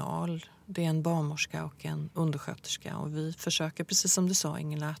personal. Det är en barnmorska och en undersköterska. Och vi försöker, precis som du sa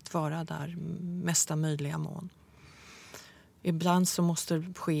Ingela, att vara där mesta möjliga mån. Ibland så måste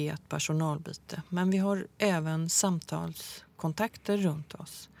det ske ett personalbyte. Men vi har även samtalskontakter runt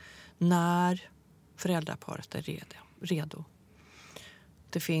oss när föräldraparet är redo.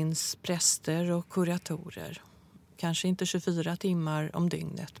 Det finns präster och kuratorer. Kanske inte 24 timmar om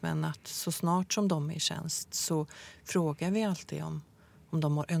dygnet, men att så snart som de är i tjänst så frågar vi alltid om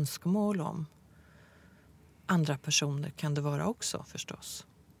de har önskemål om andra personer, kan det vara också förstås.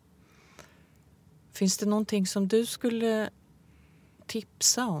 Finns det någonting som du skulle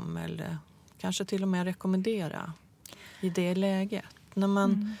tipsa om eller kanske till och med rekommendera i det läget? När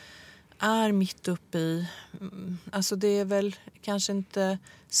man är mitt uppe i, alltså det är väl kanske inte,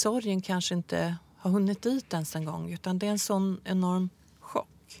 sorgen kanske inte har hunnit dit ens en gång, utan det är en sån enorm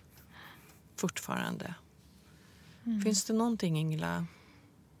chock fortfarande. Finns det någonting, Ingela,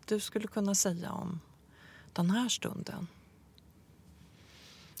 du skulle kunna säga om den här stunden?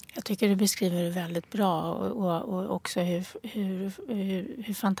 Jag tycker du beskriver det väldigt bra och också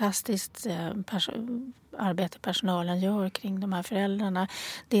hur fantastiskt arbete personalen gör kring de här föräldrarna.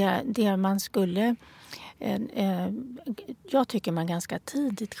 Det man skulle... Jag tycker man ganska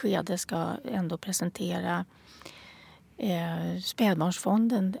tidigt skede ska ändå presentera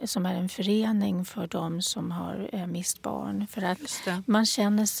Spädbarnsfonden som är en förening för de som har mist barn. För att man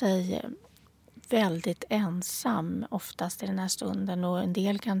känner sig väldigt ensam oftast i den här stunden och en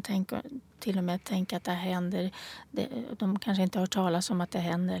del kan till och med tänka att det händer. De kanske inte har hört talas om att det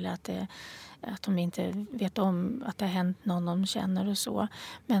händer eller att de inte vet om att det har hänt någon de känner och så.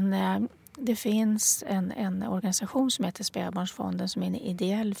 Men det finns en organisation som heter Spädbarnsfonden som är en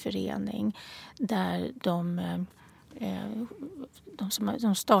ideell förening där de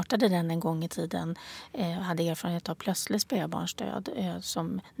startade den en gång i tiden hade erfarenhet av plötslig spädbarnsdöd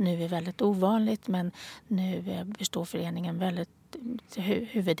som nu är väldigt ovanligt, men nu består föreningen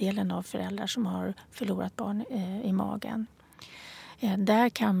huvuddelen av föräldrar som har förlorat barn i magen. Där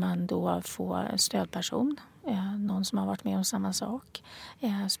kan man då få en stödperson någon som har varit med om samma sak.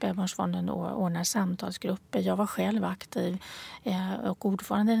 Spädbarnsfonden ordnar samtalsgrupper. Jag var själv aktiv och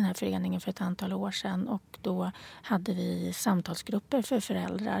ordförande i den här föreningen för ett antal år sedan. Och då hade vi samtalsgrupper för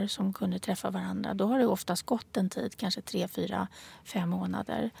föräldrar som kunde träffa varandra. Då har det oftast gått en tid, kanske 3, 4, 5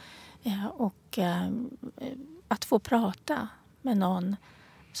 månader. Och att få prata med någon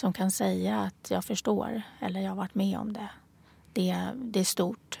som kan säga att jag förstår eller jag har varit med om det. Det är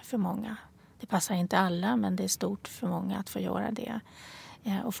stort för många. Det passar inte alla, men det är stort för många att få göra det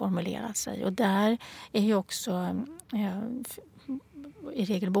och formulera sig. Och där är ju också i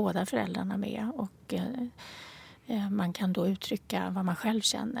regel båda föräldrarna med. Och man kan då uttrycka vad man själv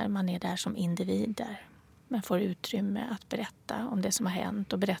känner. Man är där som individer. Man får utrymme att berätta om det som har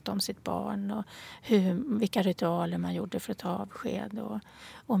hänt och berätta om sitt barn och vilka ritualer man gjorde för att ta avsked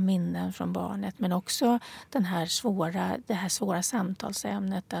och minnen från barnet. Men också det här svåra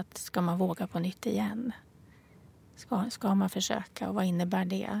samtalsämnet att ska man våga på nytt igen? Ska man försöka och vad innebär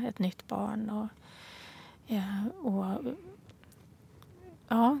det? Ett nytt barn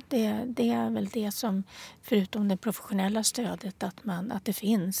det är väl det som förutom det professionella stödet att det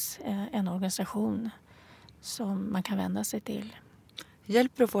finns en organisation som man kan vända sig till.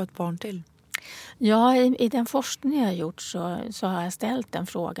 Hjälper att få ett barn till? Ja, i den forskning jag har gjort så har jag ställt den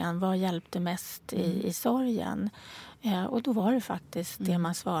frågan. Vad hjälpte mest i sorgen? Och då var det faktiskt det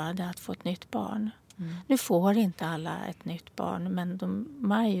man svarade, att få ett nytt barn. Nu får inte alla ett nytt barn, men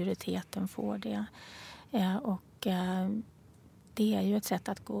majoriteten får det. Och det är ju ett sätt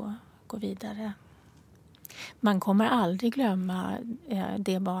att gå vidare. Man kommer aldrig glömma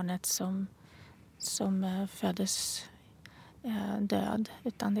det barnet som föddes död,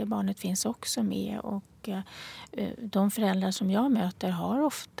 utan det barnet finns också med. Och de föräldrar som jag möter har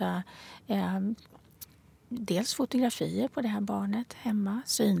ofta dels fotografier på det här barnet hemma,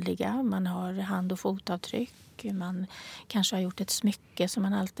 synliga. Man har hand- och fotavtryck. Man kanske har gjort ett smycke som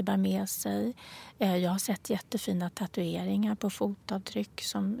man alltid bär med sig. Jag har sett jättefina tatueringar på fotavtryck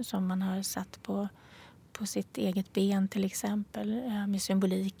som man har satt på sitt eget ben till exempel, med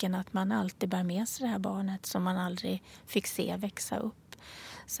symboliken att man alltid bär med sig det här barnet som man aldrig fick se växa upp.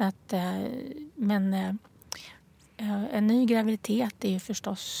 Så att, en ny graviditet är ju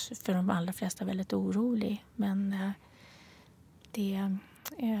förstås för de allra flesta väldigt orolig, men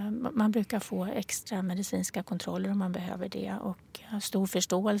man brukar få extra medicinska kontroller om man behöver det och har stor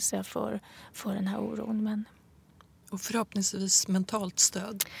förståelse för den här oron. Och förhoppningsvis mentalt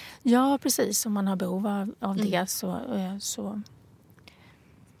stöd. Ja, precis. Om man har behov av det så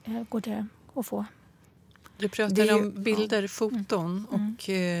går det att få. Du pratar om bilder, foton och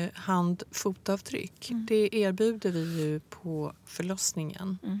handfotavtryck. Det erbjuder vi ju på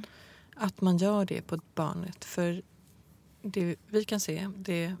förlossningen. Att man gör det på barnet. För det vi kan se,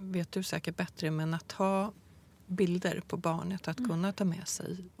 det vet du säkert bättre, men att ha bilder på barnet att kunna ta med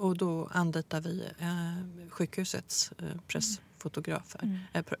sig. Och då anlitar vi sjukhusets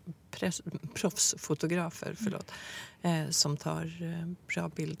proffsfotografer som tar bra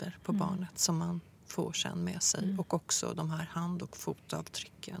bilder på barnet som man får sen med sig. Och också de här hand- och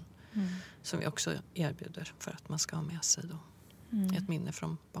fotoavtrycken som vi också erbjuder för att man ska ha med sig då. Ett minne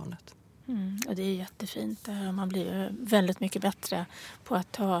från barnet. Och det är jättefint. Man blir väldigt mycket bättre på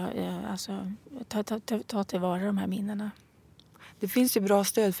att ta tillvara de här minnena. Det finns ju bra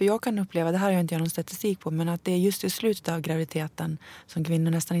stöd, för jag kan uppleva, det här har jag inte någon statistik på, men att det är just i slutet av graviditeten som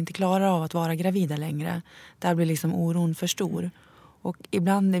kvinnor nästan inte klarar av att vara gravida längre. Där blir liksom oron för stor. Och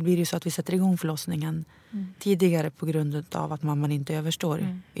ibland blir det ju så att vi sätter igång förlossningen tidigare på grund av att mamman inte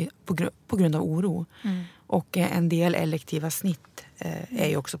överstår, på grund av oro. Och en del elektiva snitt är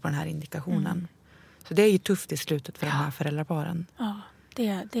ju också på den här indikationen. Så det är ju tufft i slutet för de här föräldraparen. Ja,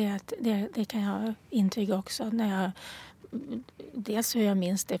 det kan jag intyga också. Dels hur jag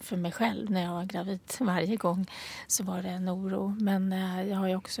minns det för mig själv när jag var gravid varje gång så var det en oro. Men jag har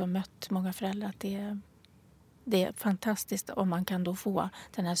ju också mött många föräldrar att det är fantastiskt om man kan då få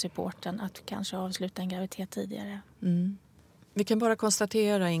den här supporten att kanske avsluta en graviditet tidigare. Vi kan bara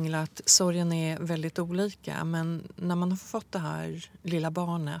konstatera, Ingela, att sorgen är väldigt olika. Men när man har fått det här lilla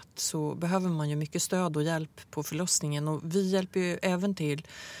barnet så behöver man ju mycket stöd och hjälp på förlossningen. Och vi hjälper ju även till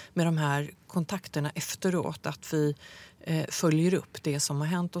med de här kontakterna efteråt. Att vi följer upp det som har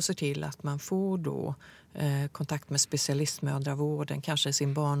hänt och ser till att man får då kontakt med specialistmödravården, kanske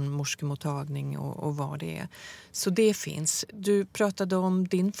sin barnmorskemottagning och vad det är. Så det finns. Du pratade om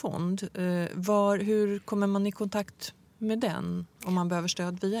din fond. Hur kommer man i kontakt med den om man behöver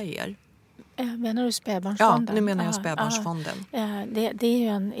stöd via er? Menar du Spädbarnsfonden? Ja, nu menar jag Spädbarnsfonden. Det är ju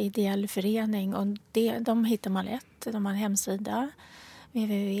en ideell förening och de hittar man lätt. De har en hemsida,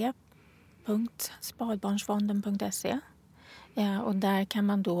 www. www.spadbarnsfonden.se. Och där kan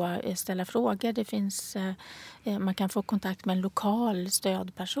man då ställa frågor. Det finns, man kan få kontakt med en lokal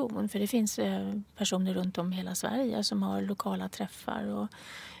stödperson. För det finns personer runt om hela Sverige som har lokala träffar. Och,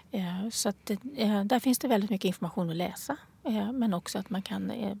 så att, där finns det väldigt mycket information att läsa. Men också att man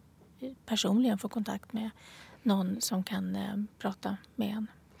kan personligen få kontakt med någon som kan prata med en.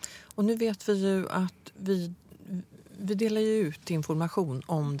 Och nu vet vi ju att vi delar ju ut information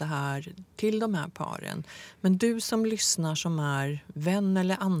om det här till de här paren. Men du som lyssnar som är vän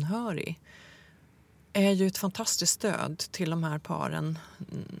eller anhörig är ju ett fantastiskt stöd till de här paren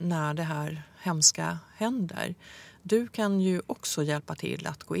när det här hemska händer. Du kan ju också hjälpa till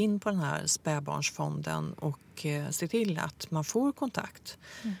att gå in på den här spädbarnsfonden och se till att man får kontakt.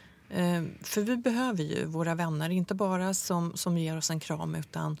 För vi behöver ju våra vänner, inte bara som ger oss en kram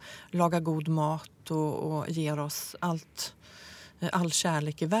utan lagar god mat och ger oss all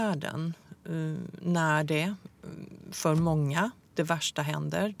kärlek i världen. När det för många det värsta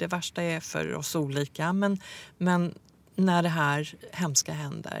händer. Det värsta är för oss olika, men när det här hemska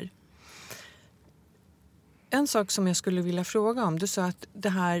händer. En sak som jag skulle vilja fråga om, du sa att det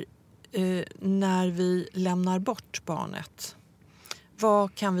här när vi lämnar bort barnet.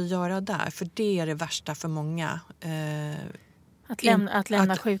 Vad kan vi göra där? För det är det värsta för många. Att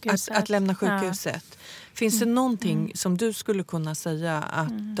lämna sjukhuset. Att lämna sjukhuset. Ja. Finns det någonting som du skulle kunna säga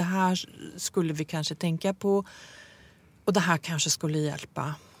att det här skulle vi kanske tänka på och det här kanske skulle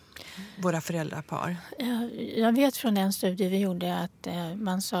hjälpa våra föräldrapar? Jag vet från en studie vi gjorde att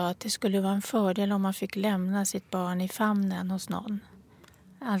man sa att det skulle vara en fördel om man fick lämna sitt barn i famnen hos någon.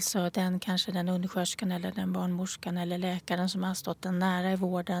 Alltså kanske den undersköterskan eller den barnmorskan eller läkaren som har stått den nära i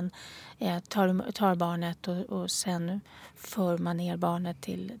vården tar barnet och sen för man ner barnet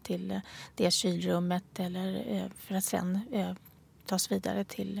till det kylrummet eller för att sen tas vidare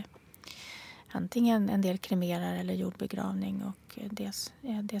till antingen en del kremerar eller jordbegravning och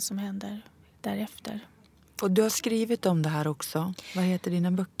det som händer därefter. Och du har skrivit om det här också. Vad heter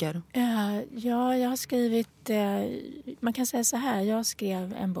dina böcker? Ja, jag har skrivit... Man kan säga så här. Jag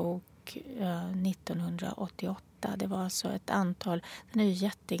skrev en bok 1988. Det var alltså ett antal... Den är ju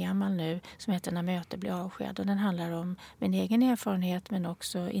jättegammal nu som heter När möte blir avsked. Och den handlar om min egen erfarenhet men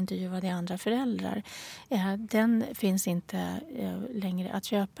också intervjuade andra föräldrar. Den finns inte längre att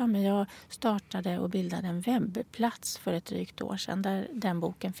köpa. Men jag startade och bildade en webbplats för ett drygt år sedan. Där den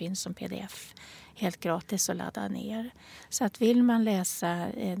boken finns som pdf. Helt gratis att ladda ner. Så att vill man läsa,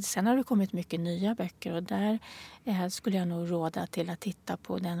 sen har det kommit mycket nya böcker och där skulle jag nog råda till att titta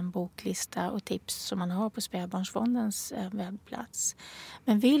på den boklista och tips som man har på Spädbarnsfondens webbplats.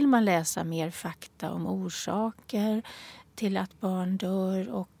 Men vill man läsa mer fakta om orsaker till att barn dör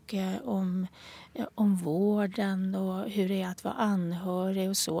och om vården och hur det är att vara anhörig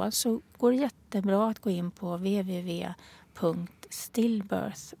och så går det jättebra att gå in på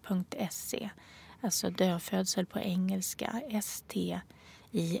www.stillbirth.se. Alltså dödfödsel på engelska, STILLBIRTH,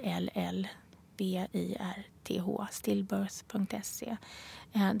 stillbirth.se.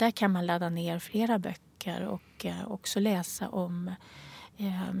 Där kan man ladda ner flera böcker och också läsa om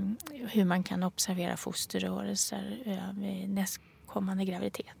hur man kan observera fosterrörelser vid nästkommande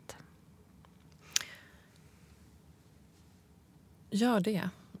graviditet. Gör det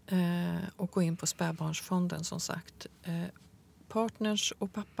och gå in på Spädbarnsfonden som sagt. Partners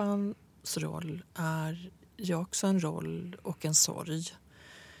och pappans roll är ju också en roll och en sorg.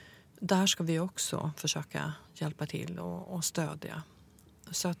 Där ska vi också försöka hjälpa till och stödja.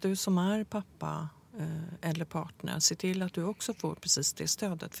 Så att du som är pappa eller partner, se till att du också får precis det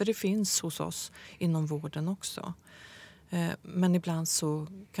stödet. För det finns hos oss inom vården också. Men ibland så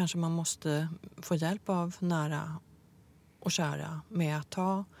kanske man måste få hjälp av nära och kära med att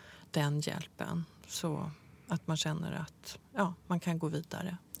ta den hjälpen. Så att man känner att man kan gå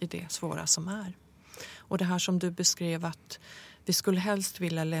vidare i det svåra som är. Och det här som du beskrev att vi skulle helst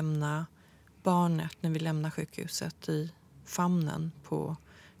vilja lämna barnet när vi lämnar sjukhuset i famnen på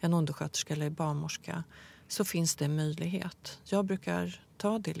en undersköterska eller barnmorska, så finns det en möjlighet. Jag brukar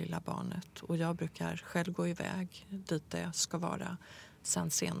ta det lilla barnet och jag brukar själv gå iväg dit det ska vara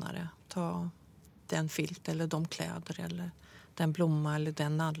sen senare. Ta den filt eller de kläder eller den blomma eller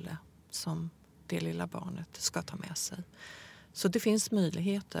den nalle som det lilla barnet ska ta med sig. Så det finns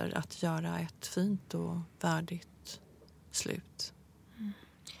möjligheter att göra ett fint och värdigt slut.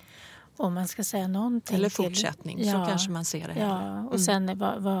 Om man ska säga någonting eller fortsättning, så kanske man ser det här. Ja, och sen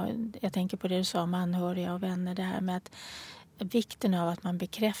jag tänker på det du sa om anhöriga och vänner, det här med att vikten av att man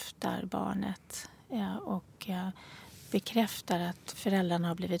bekräftar barnet och bekräftar att föräldrarna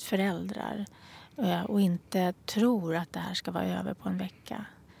har blivit föräldrar och inte tror att det här ska vara över på en vecka.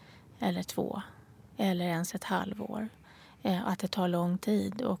 eller 2 eller ens ett halvår. Att det tar lång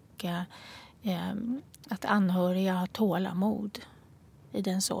tid och att anhöriga har tålamod i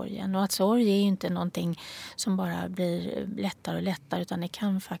den sorgen. Och att sorg är ju inte någonting som bara blir lättare och lättare, utan det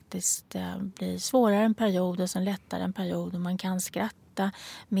kan faktiskt bli svårare en period och sen lättare en period, och man kan skratta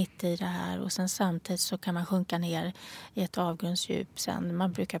mitt i det här och sen samtidigt så kan man sjunka ner i ett avgrundsdjup sen.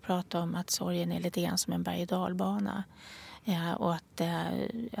 Man brukar prata om att sorgen är lite grann som en berg- och dalbana. Och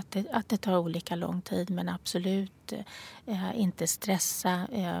att det tar olika lång tid, men absolut inte stressa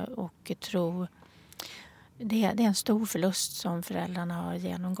och tro. Det är en stor förlust som föräldrarna har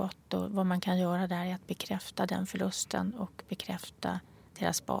genomgått, och vad man kan göra där är att bekräfta den förlusten och bekräfta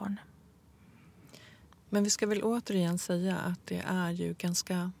deras barn. Men vi ska väl återigen säga att det är ju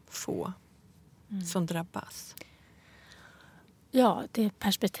ganska få som drabbas. Ja, det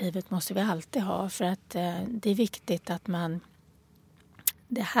perspektivet måste vi alltid ha, för att det är viktigt att man...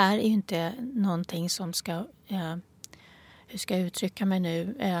 Det här är ju inte någonting som ska... hur ska jag uttrycka mig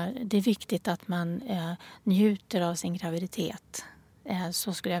nu? Det är viktigt att man njuter av sin graviditet.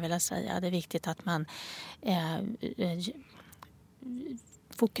 Så skulle jag vilja säga. Det är viktigt att man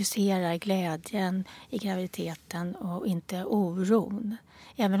fokuserar glädjen i graviditeten och inte oron.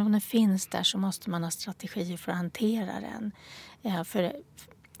 Även om den finns där så måste man ha strategier för att hantera den. För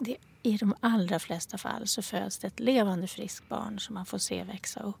i de allra flesta fall så föds det ett levande friskt barn som man får se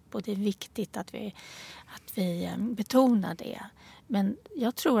växa upp. Och det är viktigt att vi betonar det. Men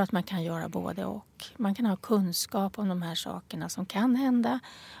jag tror att man kan göra både och. Man kan ha kunskap om de här sakerna som kan hända.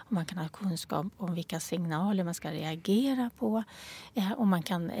 Och man kan ha kunskap om vilka signaler man ska reagera på. Och man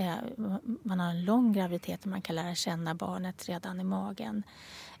har en lång graviditet och man kan lära känna barnet redan i magen.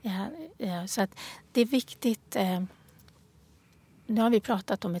 Så att det är viktigt... Nu har vi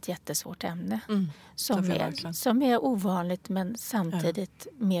pratat om ett jättesvårt ämne som är ovanligt men samtidigt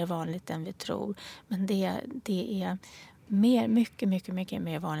mer vanligt än vi tror. Men det är mycket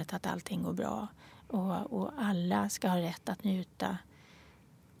mer vanligt att allting går bra. Och alla ska ha rätt att njuta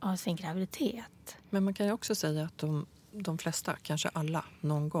av sin graviditet. Men man kan ju också säga att de flesta, kanske alla,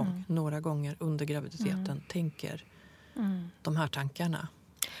 någon gång, några gånger under graviditeten tänker de här tankarna.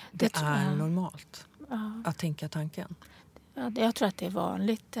 Det är normalt att tänka tanken. Ja, jag tror att det är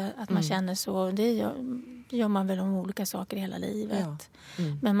vanligt att man känner så. Det gör man väl om olika saker i hela livet. Ja.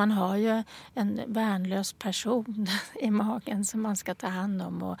 Men man har ju en värnlös person i magen som man ska ta hand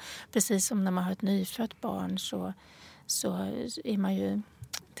om. Och precis som när man har ett nyfött barn så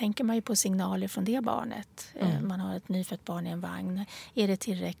tänker man ju på signaler från det barnet. Man har ett nyfött barn i en vagn. Är det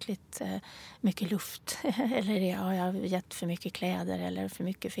tillräckligt mycket luft? Eller har jag gett för mycket kläder eller för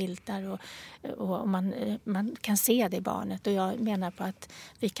mycket filtar? Och man kan se det i barnet. Och jag menar på att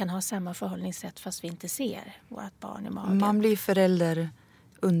vi kan ha samma förhållningssätt fast vi inte ser vårt barn i magen. Man blir förälder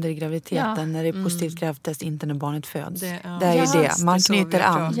under graviditeten när det är positivt krävtest, inte när barnet föds. Det är ju det. Man knyter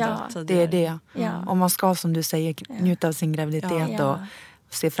an. Det är det. Ja. Och man ska, som du säger, njuta av sin graviditet och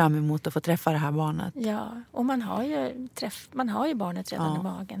se fram emot att få träffa det här barnet. Ja, och man har ju barnet redan i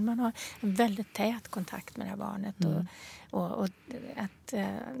magen. Man har en väldigt tät kontakt med det här barnet.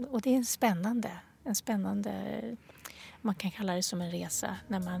 Och det är en spännande, man kan kalla det som en resa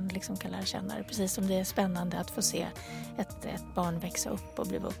när man liksom kan lära känna det. Precis som det är spännande att få se ett barn växa upp och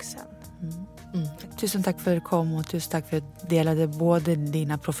bli vuxen. Tusen tack för att du kom och tusen tack för att du delade både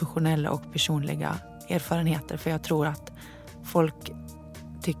dina professionella och personliga erfarenheter. För jag tror att folk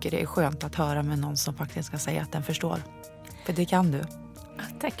tycker det är skönt att höra med någon som faktiskt ska säga att den förstår. För det kan du.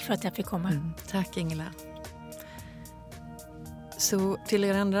 Tack för att jag fick komma. Tack Ingela. Så till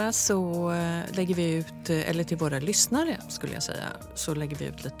er andra så lägger vi ut, eller till våra lyssnare skulle jag säga, så lägger vi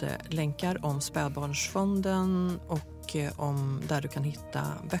ut lite länkar om Spädbarnsfonden och om där du kan hitta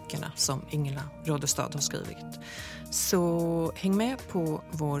böckerna som Ingela Rådestad har skrivit. Så häng med på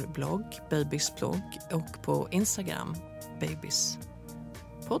vår blogg, Babys blogg, och på Instagram, Babys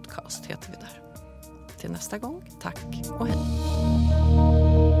podcast heter vi där. Till nästa gång, tack och hej.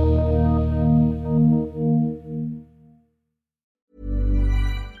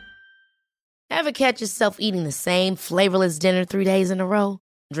 Ever catch yourself eating the same flavorless dinner 3 days in a row?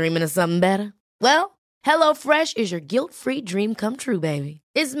 Dreaming of something better? Well, HelloFresh is your guilt-free dream come true, baby.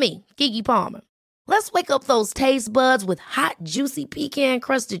 It's me, Keke Palmer. Let's wake up those taste buds with hot, juicy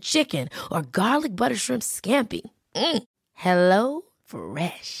pecan-crusted chicken or garlic butter shrimp scampi. Hello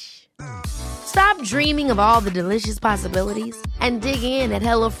Fresh. Stop dreaming of all the delicious possibilities and dig in at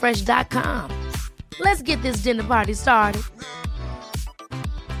HelloFresh.com. Let's get this dinner party started.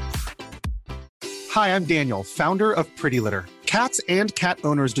 Hi, I'm Daniel, founder of Pretty Litter. Cats and cat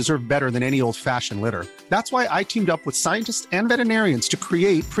owners deserve better than any old-fashioned litter. That's why I teamed up with scientists and veterinarians to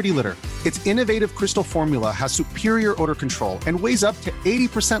create Pretty Litter. Its innovative crystal formula has superior odor control and weighs up to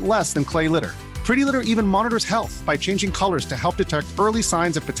 80% less than clay litter. Pretty Litter even monitors health by changing colors to help detect early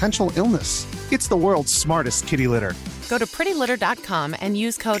signs of potential illness. It's the world's smartest kitty litter. Go to prettylitter.com and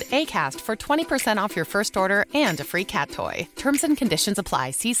use code ACAST for 20% off your first order and a free cat toy. Terms and conditions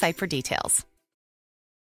apply. See site for details.